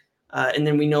game. And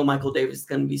then we know Michael Davis is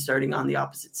going to be starting on the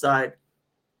opposite side.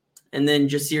 And then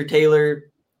Jasir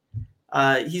Taylor,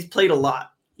 he's played a lot.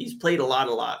 He's played a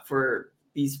lot for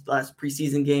these last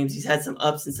preseason games. He's had some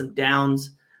ups and some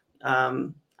downs.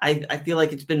 I feel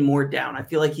like it's been more down. I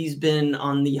feel like he's been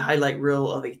on the highlight reel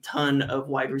of a ton of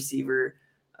wide receiver,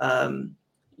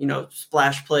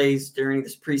 splash plays during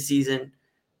this preseason.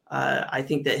 I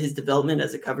think that his development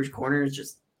as a coverage corner has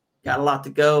just got a lot to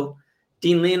go.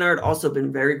 Dean Leonard also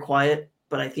been very quiet,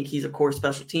 but I think he's a core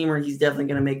special teamer. He's definitely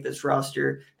going to make this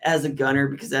roster as a gunner,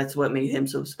 because that's what made him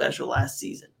so special last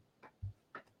season.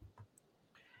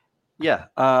 Yeah,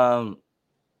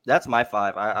 that's my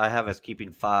 5. I have us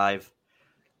keeping 5.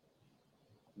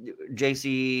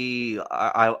 JC,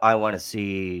 I want to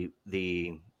see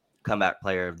the comeback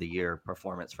player of the year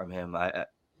performance from him.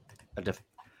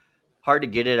 Hard to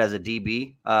get it as a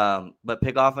DB, but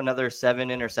pick off another 7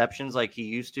 interceptions like he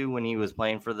used to when he was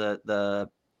playing for the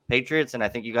Patriots, and I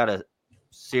think you got a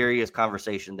serious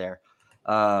conversation there.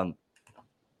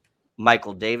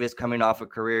 Michael Davis coming off a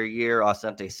career year,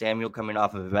 Asante Samuel coming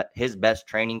off of his best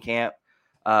training camp.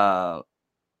 Got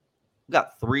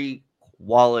 3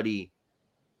 quality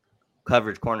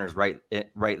coverage corners right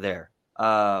there.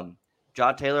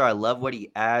 Jaw Taylor, I love what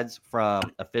he adds from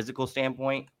a physical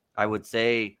standpoint. I would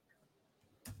say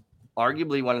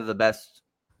arguably one of the best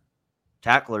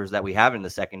tacklers that we have in the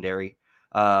secondary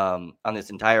on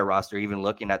this entire roster, even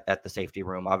looking at the safety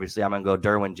room. Obviously, I'm going to go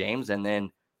Derwin James, and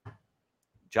then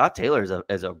Jaw Taylor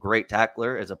is a great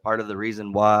tackler, is a part of the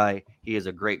reason why he is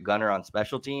a great gunner on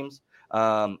special teams.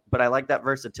 But I like that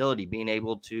versatility, being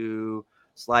able to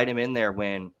slide him in there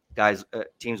when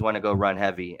teams want to go run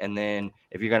heavy. And then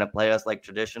if you're going to play us like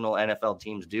traditional NFL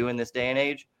teams do in this day and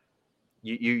age,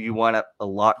 you want a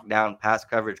lockdown pass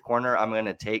coverage corner. I'm going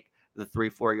to take the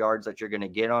 3-4 yards that you're going to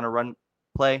get on a run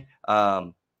play.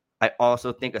 I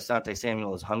also think Asante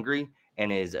Samuel is hungry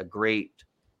and is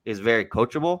very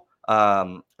coachable.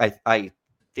 I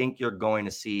think you're going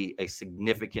to see a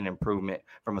significant improvement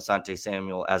from Asante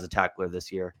Samuel as a tackler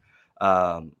this year.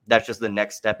 That's just the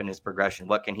next step in his progression.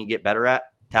 What can he get better at?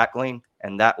 Tackling,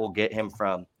 and that will get him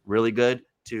from really good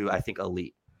to, I think,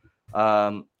 elite.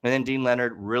 And then Dean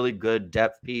Leonard, really good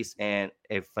depth piece and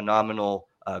a phenomenal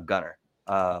gunner.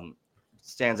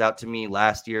 Stands out to me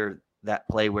last year, that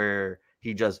play where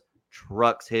he just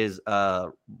trucks his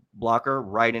blocker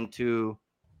right into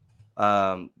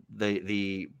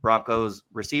the Broncos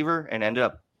receiver and ended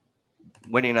up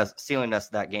sealing us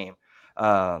that game.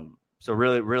 So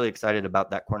really, really excited about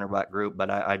that cornerback group. But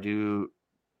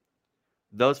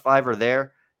those 5 are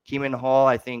there. Keeman Hall,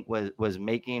 I think, was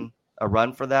making a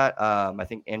run for that. I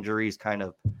think injuries kind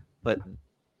of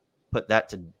put that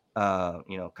to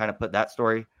kind of put that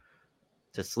story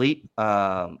to sleep.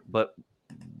 But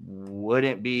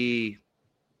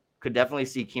could definitely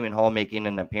see Keeman Hall making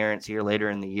an appearance here later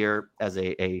in the year as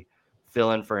a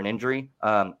fill-in for an injury.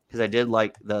 Because I did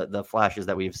like the flashes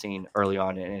that we've seen early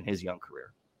on in his young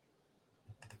career.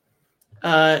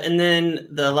 And then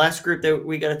the last group that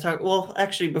we got to talk. Well,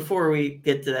 actually, before we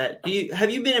get to that,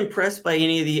 have you been impressed by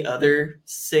any of the other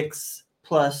 6+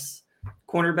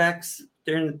 cornerbacks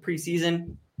during the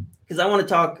preseason? Because I want to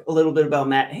talk a little bit about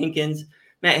Matt Hankins.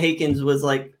 Matt Hankins was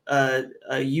like a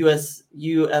UFL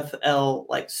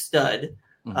like stud.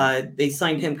 Mm-hmm. They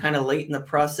signed him kind of late in the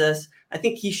process. I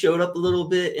think he showed up a little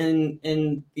bit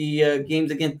in the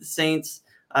games against the Saints.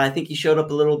 I think he showed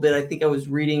up a little bit. I think I was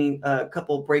reading a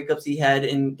couple of breakups he had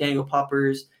in Daniel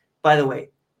Popper's. By the way,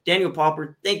 Daniel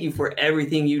Popper, thank you for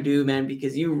everything you do, man,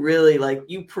 because you really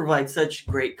you provide such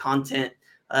great content.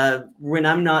 When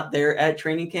I'm not there at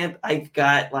training camp, I've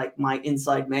got my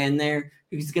inside man there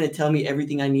who's going to tell me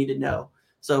everything I need to know.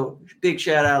 So big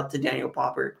shout out to Daniel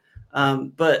Popper.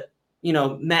 But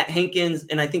Matt Hankins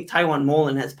and I think Tywan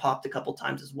Mullen has popped a couple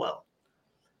times as well.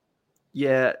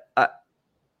 Yeah,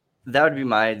 that would be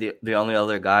the only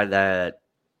other guy that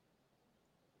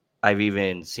I've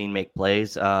even seen make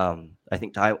plays. I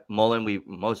think Ty Mullen we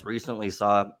most recently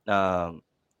saw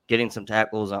getting some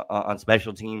tackles on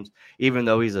special teams, even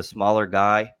though he's a smaller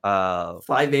guy.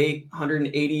 5'8",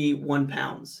 181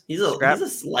 pounds. He's a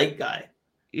slight guy.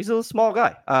 He's a small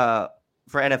guy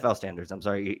for NFL standards. I'm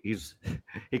sorry,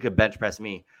 he could bench press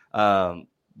me,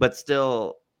 but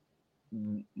still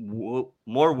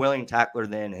more willing tackler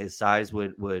than his size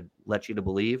would let you to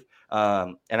believe.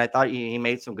 And I thought he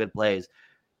made some good plays.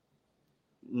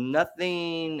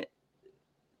 Nothing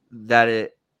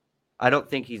that I don't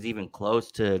think he's even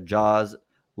close to Jaws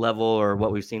level or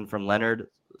what we've seen from Leonard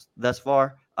thus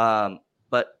far.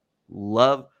 But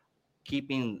love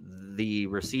keeping the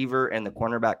receiver and the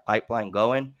cornerback pipeline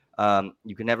going.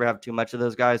 You can never have too much of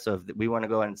those guys. So if we want to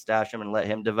go ahead and stash him and let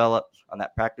him develop on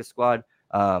that practice squad,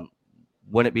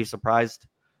 wouldn't be surprised,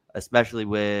 especially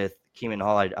with Keeman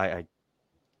Hall. I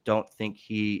don't think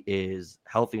he is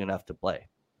healthy enough to play.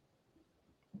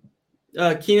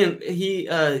 Keenan,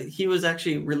 he was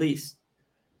actually released.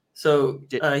 So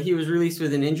he was released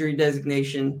with an injury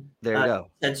designation. There you go.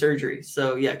 Had surgery.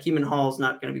 So yeah, Keeman Hall is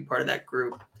not going to be part of that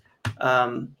group.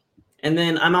 And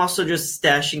then I'm also just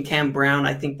stashing Cam Brown.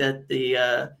 I think that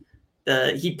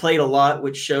he played a lot,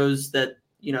 which shows that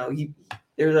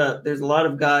there's a lot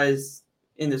of guys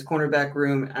in this cornerback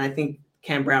room, and I think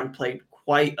Cam Brown played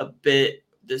quite a bit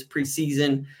this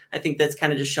preseason. I think that's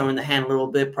kind of just showing the hand a little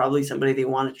bit, probably somebody they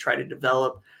want to try to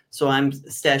develop. So I'm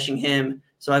stashing him.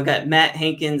 So I've got Matt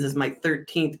Hankins as my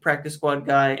 13th practice squad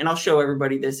guy, and I'll show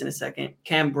everybody this in a second.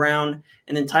 Cam Brown,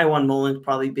 and then Tywan Mullen's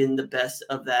probably been the best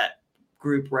of that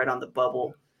group right on the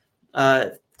bubble.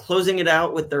 Closing it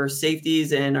out with our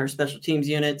safeties and our special teams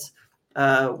units.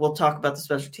 We'll talk about the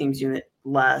special teams unit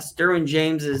last. Derwin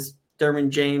James is Derwin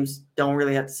James. Don't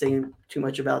really have to say too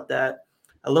much about that.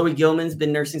 Alohi Gilman's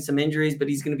been nursing some injuries, but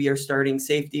he's going to be our starting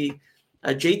safety.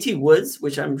 JT Woods,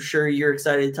 which I'm sure you're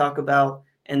excited to talk about.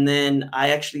 And then I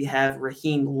actually have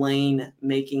Raheem Lane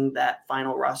making that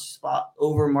final roster spot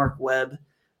over Mark Webb.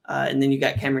 And then you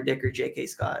got Cameron Dicker, J.K.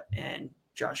 Scott, and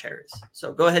Josh Harris.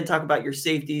 So go ahead and talk about your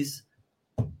safeties.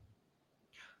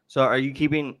 So are you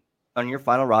keeping on your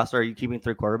final roster? Are you keeping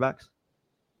 3 quarterbacks?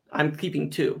 I'm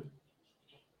keeping 2.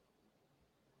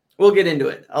 We'll get into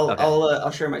it.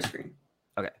 I'll share my screen.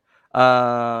 Okay.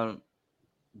 Derwin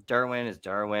is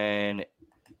Derwin.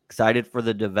 Excited for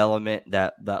the development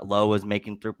that Lowe was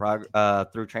making through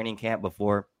training camp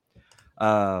before.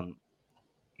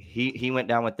 He went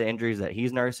down with the injuries that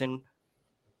he's nursing.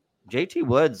 JT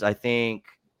Woods, I think,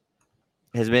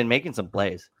 has been making some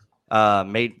plays.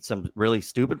 Made some really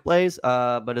stupid plays,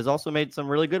 but has also made some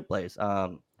really good plays.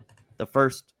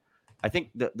 I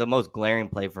think the most glaring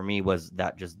play for me was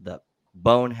that just the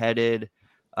boneheaded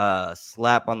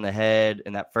slap on the head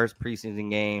in that first preseason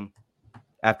game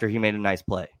after he made a nice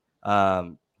play.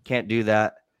 Can't do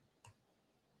that.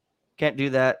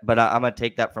 But I'm going to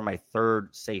take that for my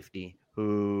 3rd safety,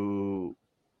 who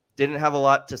didn't have a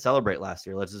lot to celebrate last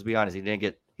year. Let's just be honest. He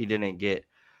didn't get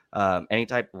any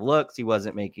type of looks. He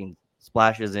wasn't making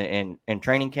splashes in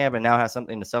training camp, and now has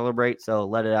something to celebrate. So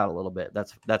let it out a little bit.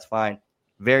 That's fine.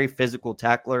 Very physical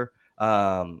tackler.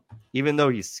 Even though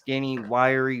he's skinny,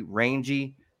 wiry,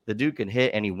 rangy, the dude can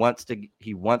hit, and he wants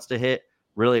to hit.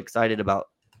 Really excited about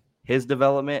his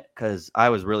development because I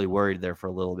was really worried there for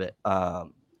a little bit.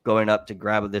 Going up to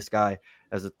grab this guy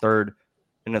as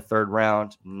in the third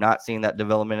round, not seeing that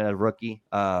development as a rookie,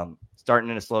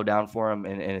 starting to slow down for him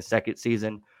in his second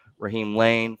season. Raheem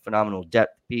Lane, phenomenal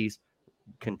depth piece,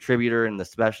 contributor in the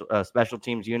special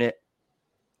teams unit.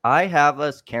 I have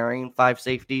us carrying 5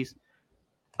 safeties,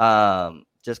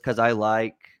 just because I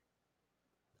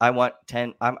want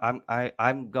 10.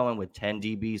 I'm going with 10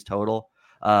 DBs total,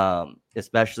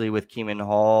 especially with Keeman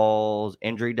Hall's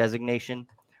injury designation.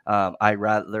 I'd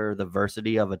rather the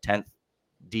diversity of a 10th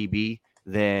DB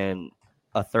than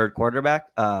a third quarterback.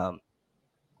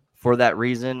 For that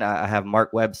reason, I have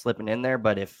Mark Webb slipping in there.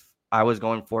 But if I was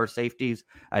going 4 safeties,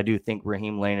 I do think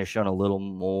Raheem Lane has shown a little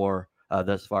more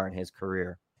thus far in his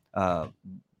career. But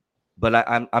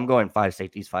I'm going 5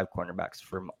 safeties, 5 cornerbacks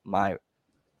for my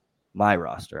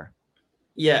roster.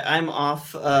 Yeah, I'm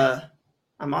off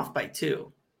by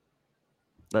 2.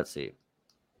 Let's see.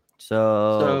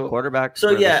 So quarterback.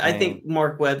 So yeah, I think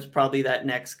Mark Webb's probably that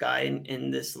next guy in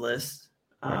this list.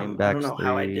 Running I backs, don't know 3,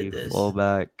 how I did this.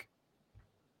 Fullback,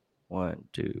 1,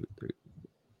 2, 3,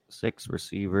 6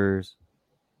 receivers.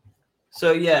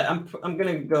 So yeah, I'm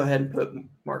gonna go ahead and put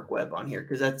Mark Webb on here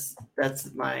because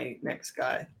that's my next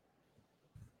guy.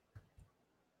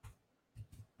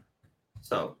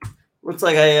 So looks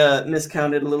like I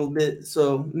miscounted a little bit,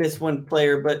 so missed one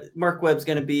player, but Mark Webb's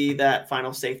going to be that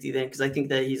final safety then because I think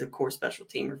that he's a core special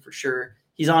teamer for sure.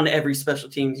 He's on every special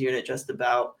teams unit just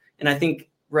about, and I think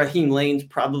Raheem Lane's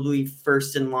probably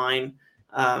first in line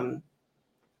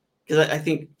because I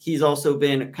think he's also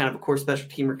been kind of a core special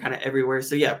teamer kind of everywhere.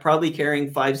 So yeah, probably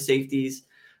carrying 5 safeties,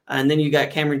 and then you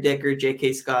got Cameron Dicker,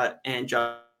 J.K. Scott, and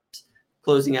Josh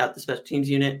closing out the special teams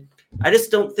unit. I just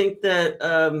don't think that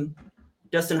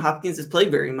Dustin Hopkins has played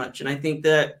very much. And I think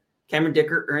that Cameron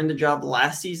Dicker earned the job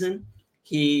last season.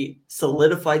 He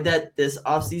solidified that this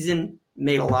offseason,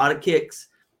 made a lot of kicks.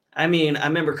 I mean, I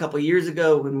remember a couple of years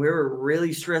ago when we were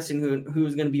really stressing who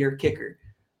was going to be our kicker.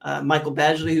 Michael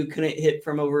Badgley, who couldn't hit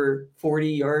from over 40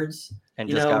 yards. And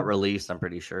just got released, I'm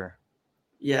pretty sure.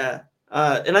 Yeah.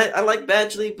 And I like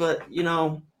Badgley, but,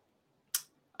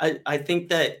 I think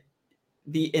that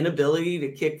the inability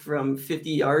to kick from 50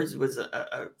 yards was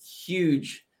a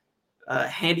huge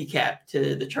handicap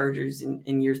to the Chargers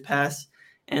in years past.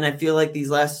 And I feel like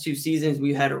these last 2 seasons,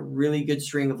 we've had a really good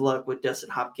string of luck with Dustin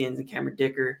Hopkins and Cameron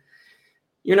Dicker.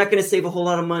 You're not going to save a whole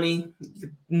lot of money. You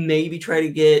could maybe try to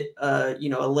get, a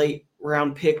late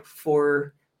round pick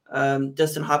for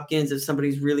Dustin Hopkins if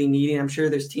somebody's really needy. I'm sure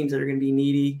there's teams that are going to be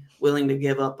needy, willing to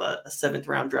give up a 7th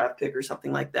round draft pick or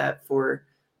something like that for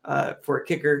a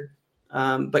kicker.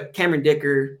 But Cameron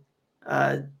Dicker,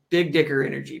 big Dicker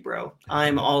energy, bro.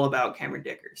 I'm all about Cameron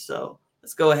Dicker. So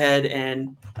let's go ahead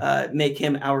and make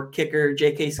him our kicker.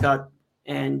 J.K. Scott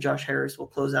and Josh Harris will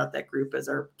close out that group as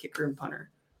our kicker and punter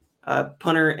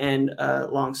and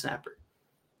long snapper.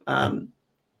 Out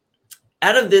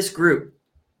of this group,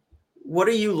 what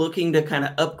are you looking to kind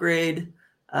of upgrade?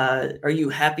 Are you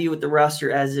happy with the roster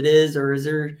as it is, or is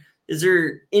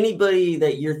there anybody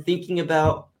that you're thinking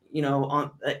about?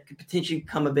 That could potentially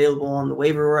come available on the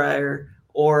waiver wire,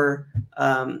 or,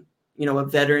 a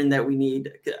veteran that we need.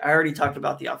 I already talked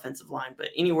about the offensive line,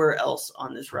 but anywhere else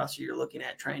on this roster you're looking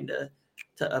at trying to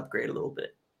upgrade a little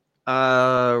bit?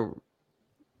 I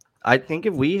think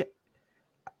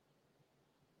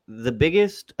the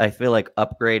biggest, I feel like,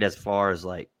 upgrade as far as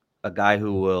like a guy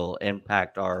who will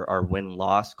impact our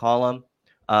win-loss column,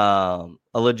 a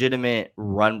legitimate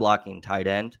run blocking tight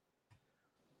end.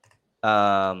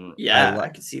 I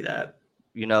can see that.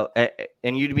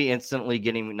 And you'd be instantly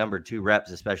getting number 2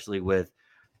 reps, especially with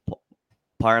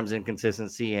Parham's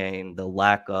inconsistency and the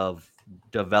lack of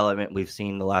development we've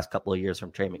seen the last couple of years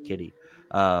from Trey McKitty.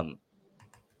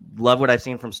 Love what I've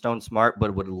seen from Stone Smart,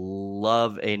 but would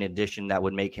love an addition that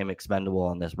would make him expendable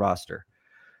on this roster.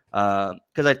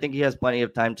 Because I think he has plenty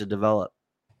of time to develop.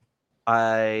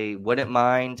 I wouldn't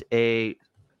mind a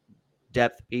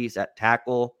depth piece at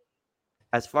tackle.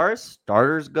 As far as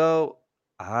starters go,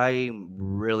 I'm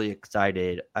really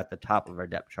excited at the top of our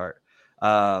depth chart.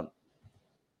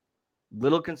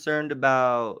 Little concerned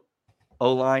about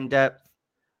O-line depth.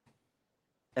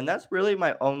 And that's really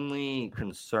my only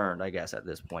concern, I guess, at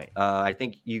this point. I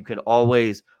think you could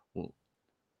always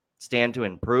stand to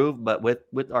improve, but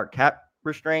with our cap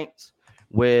restraints,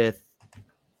 with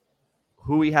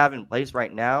who we have in place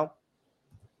right now,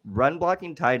 run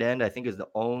blocking tight end, I think, is the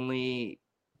only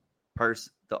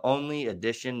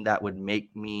addition that would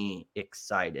make me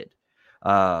excited.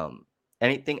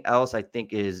 anything else I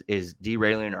think is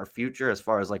derailing our future as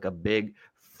far as like a big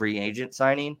free agent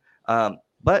signing.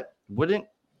 But wouldn't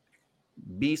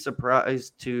be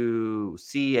surprised to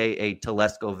see a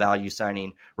Telesco value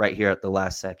signing right here at the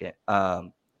last second.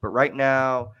 But right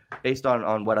now, based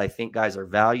on what I think guys are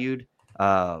valued,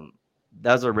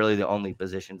 those are really the only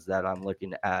positions that I'm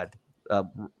looking to add.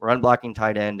 Run blocking,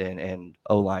 tight end, and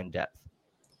O-line depth.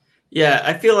 Yeah,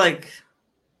 I feel like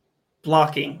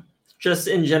blocking just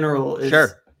in general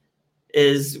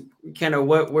is kind of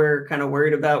what we're kind of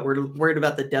worried about. We're worried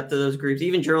about the depth of those groups.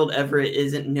 Even Gerald Everett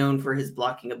isn't known for his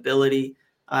blocking ability.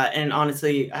 And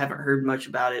honestly, I haven't heard much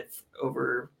about it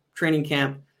over training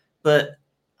camp, but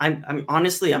I'm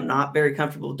honestly not very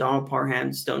comfortable with Donald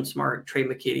Parham, Stone Smart, Trey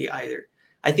McKitty either.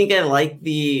 I think I like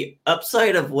the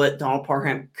upside of what Donald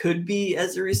Parham could be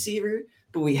as a receiver,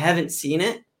 but we haven't seen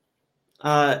it.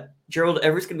 Gerald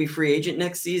Everett's going to be free agent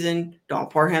next season.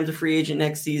 Donald Parham's a free agent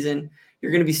next season.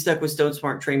 You're going to be stuck with Stone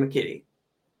Smart, Trey McKitty.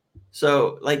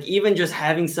 So, like, even just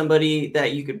having somebody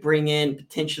that you could bring in,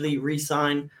 potentially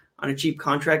re-sign on a cheap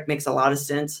contract makes a lot of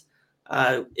sense.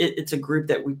 It's a group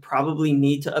that we probably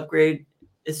need to upgrade,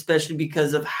 especially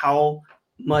because of how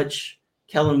much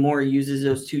Kellen Moore uses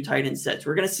those two tight end sets.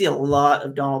 We're going to see a lot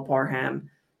of Donald Parham,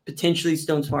 potentially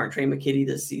Stone Smart, and Trey McKitty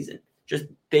this season, just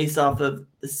based off of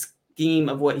the scheme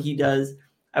of what he does.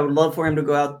 I would love for him to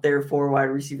go out there for wide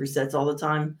receiver sets all the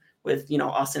time with,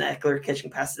 Austin Eckler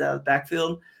catching passes out of the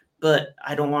backfield. But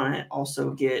I don't want to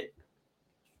also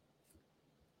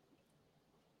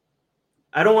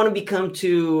I don't want to become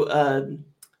too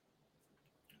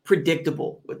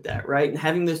predictable with that, right? And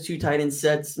having those two tight end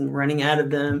sets and running out of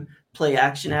them, play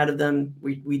action out of them,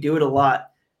 we do it a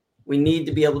lot. We need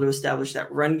to be able to establish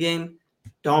that run game.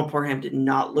 Donald Parham did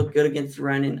not look good against the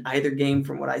run in either game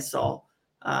from what I saw.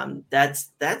 That's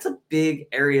a big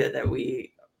area that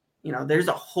we, there's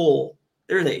a hole.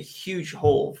 There's a huge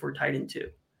hole for tight end 2.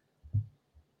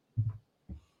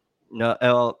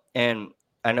 No, and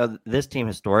I know this team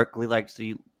historically likes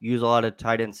to use a lot of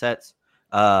tight end sets,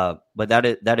 but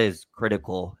that is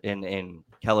critical in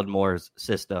Kellen Moore's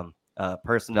system.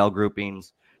 Personnel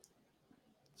groupings,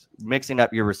 mixing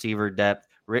up your receiver depth,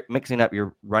 mixing up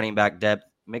your running back depth,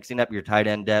 mixing up your tight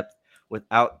end depth.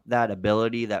 Without that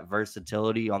ability, that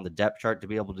versatility on the depth chart to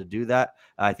be able to do that,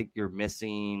 I think you're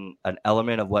missing an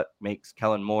element of what makes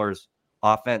Kellen Moore's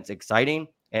offense exciting,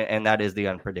 and that is the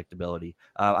unpredictability.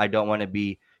 I don't want to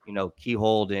be,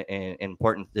 keyholed in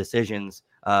important decisions,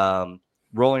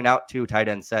 rolling out two tight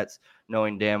end sets,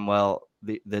 knowing damn well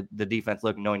the defense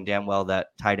knowing damn well that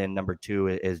tight end number 2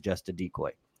 is just a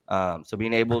decoy. So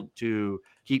being able to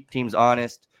keep teams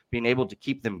honest, being able to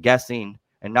keep them guessing,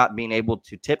 and not being able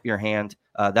to tip your hand,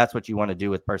 that's what you want to do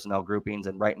with personnel groupings.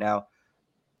 And right now,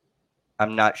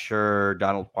 I'm not sure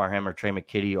Donald Parham or Trey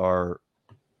McKitty are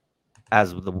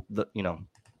as the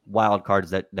wild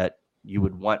cards that you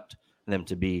would want them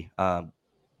to be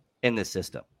in this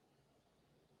system.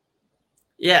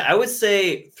 Yeah, I would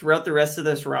say throughout the rest of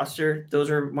this roster, those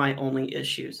are my only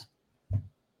issues.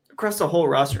 Across the whole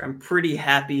roster, I'm pretty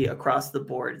happy across the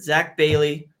board. Zach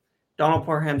Bailey, Donald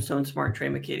Parham, Stone Smart, Trey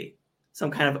McKitty. Some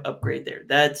kind of upgrade there.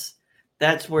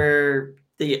 That's where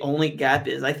the only gap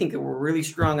is. I think that we're really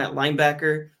strong at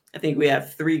linebacker. I think we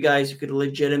have 3 guys who could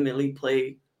legitimately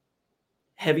play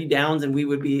heavy downs, and we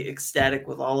would be ecstatic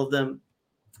with all of them.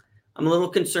 I'm a little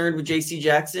concerned with J.C.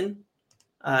 Jackson.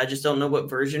 I just don't know what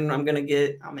version I'm going to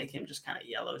get. I'll make him just kind of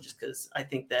yellow just because I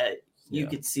think that you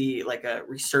could see like a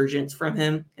resurgence from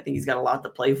him. I think he's got a lot to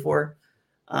play for.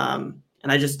 And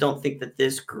I just don't think that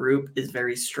this group is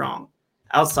very strong.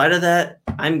 Outside of that,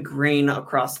 I'm green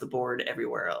across the board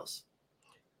everywhere else.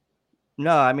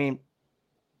 No, I mean,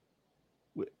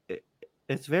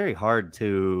 it's very hard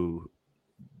to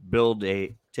build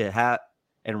have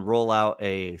and roll out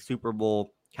a Super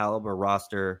Bowl caliber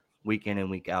roster week in and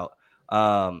week out.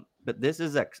 But this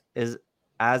is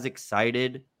as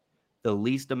excited, the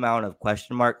least amount of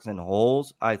question marks and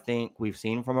holes I think we've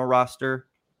seen from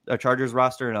a Chargers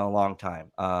roster in a long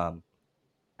time.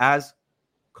 As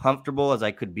comfortable as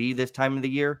I could be this time of the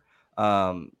year.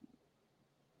 I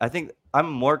think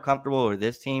I'm more comfortable with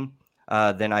this team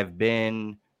than I've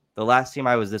been. The last team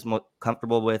I was this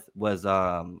comfortable with was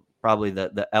probably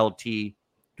the LT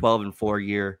 12-4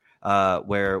 year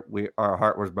where our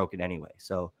heart was broken anyway.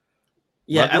 So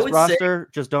yeah, I would roster,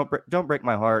 say, just don't break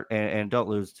my heart and don't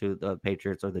lose to the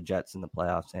Patriots or the Jets in the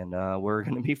playoffs, and we're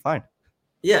going to be fine.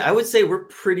 Yeah, I would say we're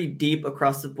pretty deep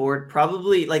across the board.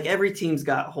 Probably like every team's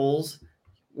got holes.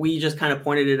 We just kind of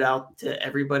pointed it out to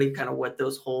everybody, kind of what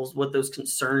those holes, what those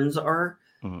concerns are.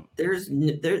 Mm-hmm.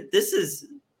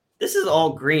 This is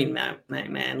all green,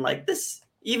 man. Like this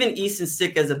even Easton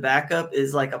Stick as a backup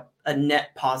is like a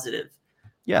net positive.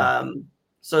 Yeah.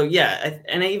 So yeah,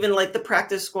 and I even like the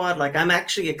practice squad. Like I'm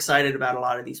actually excited about a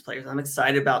lot of these players. I'm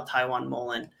excited about Taiwan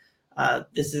Mullen.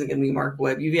 This isn't going to be Mark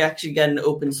Webb. You've actually got an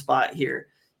open spot here.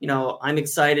 I'm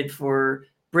excited for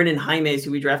Brendan Jaimes,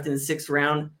 who we drafted in the 6th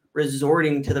round,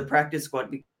 resorting to the practice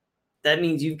squad. That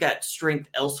means you've got strength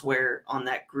elsewhere on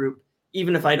that group,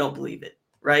 even if I don't believe it,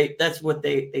 right? That's what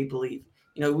they believe.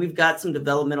 We've got some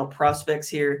developmental prospects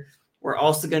here. We're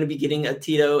also going to be getting a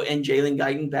Tito and Jalen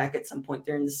Guyton back at some point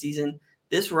during the season.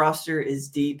 This roster is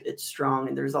deep, it's strong,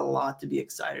 and there's a lot to be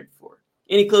excited for.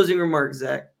 Any closing remarks,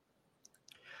 Zach?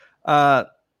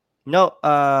 No.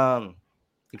 I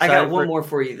got one more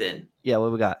for you then. Yeah,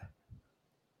 what we got?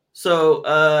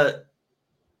 So,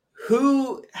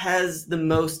 who has the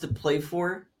most to play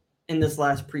for in this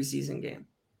last preseason game?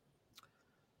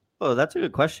 Oh, that's a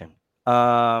good question.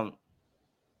 Who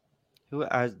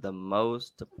has the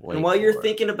most to play for? And while you're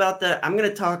thinking about that, I'm going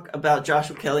to talk about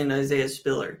Joshua Kelly and Isaiah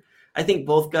Spiller. I think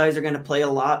both guys are going to play a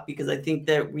lot because I think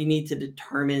that we need to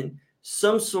determine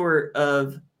some sort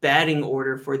of batting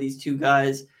order for these two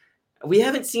guys. We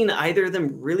haven't seen either of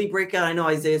them really break out. I know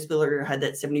Isaiah Spiller had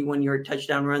that 71-yard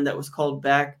touchdown run that was called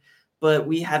back, but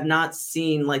we have not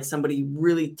seen like somebody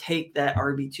really take that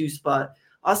RB2 spot.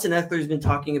 Austin Eckler's been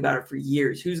talking about it for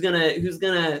years. Who's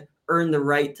gonna earn the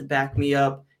right to back me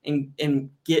up and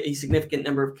get a significant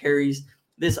number of carries?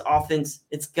 This offense,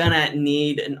 it's gonna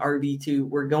need an RB2.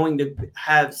 We're going to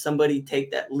have somebody take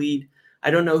that lead.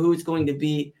 I don't know who it's going to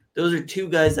be. Those are two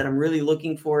guys that I'm really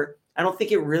looking for. I don't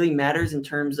think it really matters in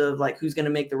terms of like who's going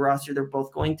to make the roster. They're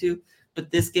both going to.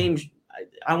 But this game,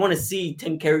 I want to see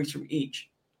 10 carries from each.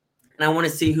 And I want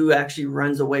to see who actually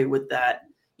runs away with that.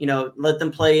 Let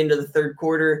them play into the 3rd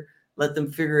quarter. Let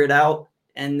them figure it out.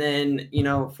 And then,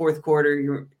 4th quarter,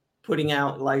 you're putting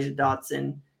out Elijah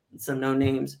Dotson and some no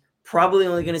names. Probably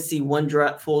only going to see one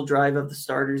full drive of the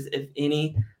starters, if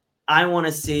any. I want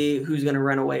to see who's going to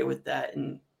run away with that.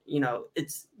 And,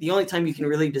 it's the only time you can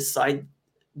really decide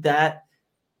that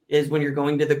is when you're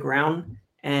going to the ground,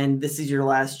 and this is your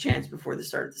last chance before the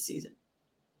start of the season.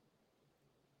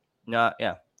 No,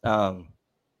 yeah. And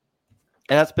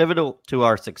that's pivotal to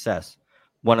our success.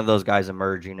 One of those guys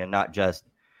emerging and not just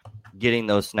getting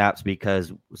those snaps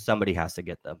because somebody has to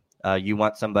get them. You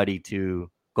want somebody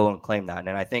to go and claim that.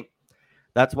 And I think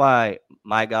that's why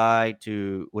my guy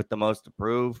with the most to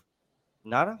prove,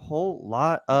 not a whole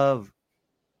lot of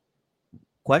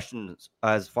questions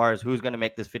as far as who's going to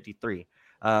make this 53.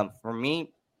 For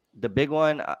me, the big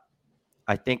one,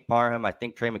 I think Parham, I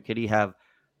think Trey McKitty have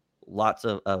lots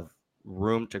of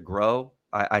room to grow.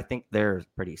 I think they're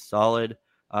pretty solid.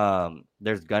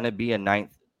 There's going to be a 9th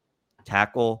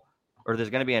tackle, or there's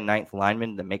going to be a 9th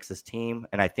lineman that makes this team,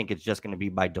 and I think it's just going to be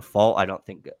by default. I don't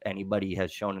think anybody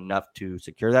has shown enough to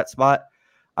secure that spot.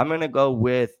 I'm going to go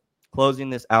with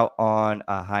closing this out on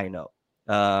a high note.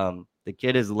 The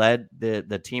kid has led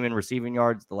the team in receiving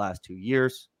yards the last 2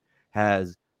 years,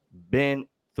 has been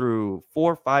through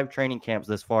 4 or 5 training camps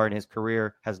this far in his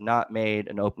career, has not made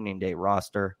an opening day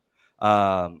roster.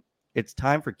 It's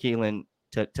time for Keelan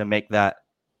to make that.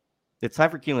 It's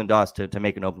time for Keelan Doss to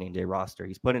make an opening day roster.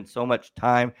 He's put in so much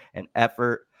time and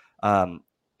effort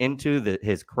into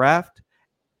his craft,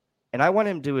 and I want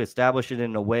him to establish it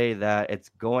in a way that it's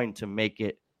going to make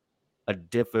it a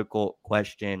difficult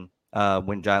question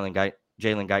when Jalen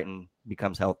Guyton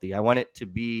becomes healthy. I want it to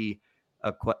be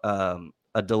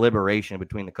a deliberation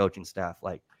between the coaching staff.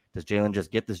 Like, does Jalen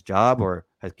just get this job, or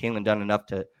has Keelan done enough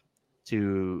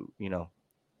to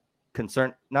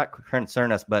not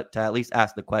concern us, but to at least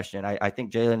ask the question? I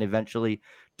think Jalen eventually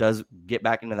does get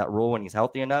back into that role when he's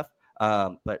healthy enough.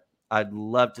 But I'd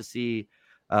love to see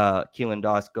Keelan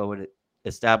Doss go and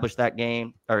establish that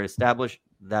game, or establish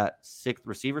that 6th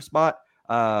receiver spot.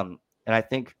 And I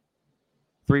think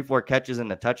 3-4 catches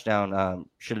and a touchdown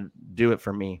should do it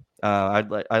for me.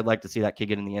 I'd like to see that kid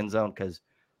get in the end zone, because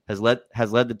has led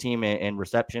the team in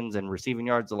receptions and receiving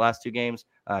yards the last 2 games.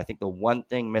 I think the one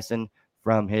thing missing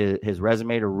from his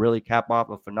resume to really cap off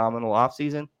a phenomenal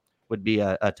offseason would be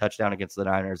a touchdown against the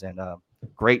Niners, and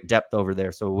great depth over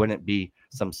there. So it wouldn't be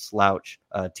some slouch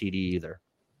TD either.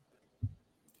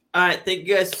 All right. Thank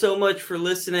you guys so much for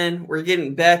listening. We're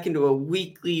getting back into a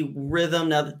weekly rhythm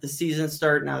now that the season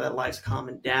started, now that life's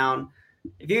calming down.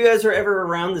 If you guys are ever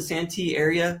around the Santee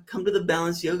area, come to the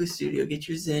Balance Yoga Studio. Get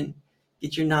your Zen.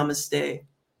 Get your Namaste.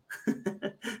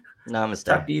 Namaste.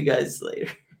 Talk to you guys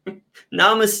later.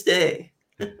 Namaste.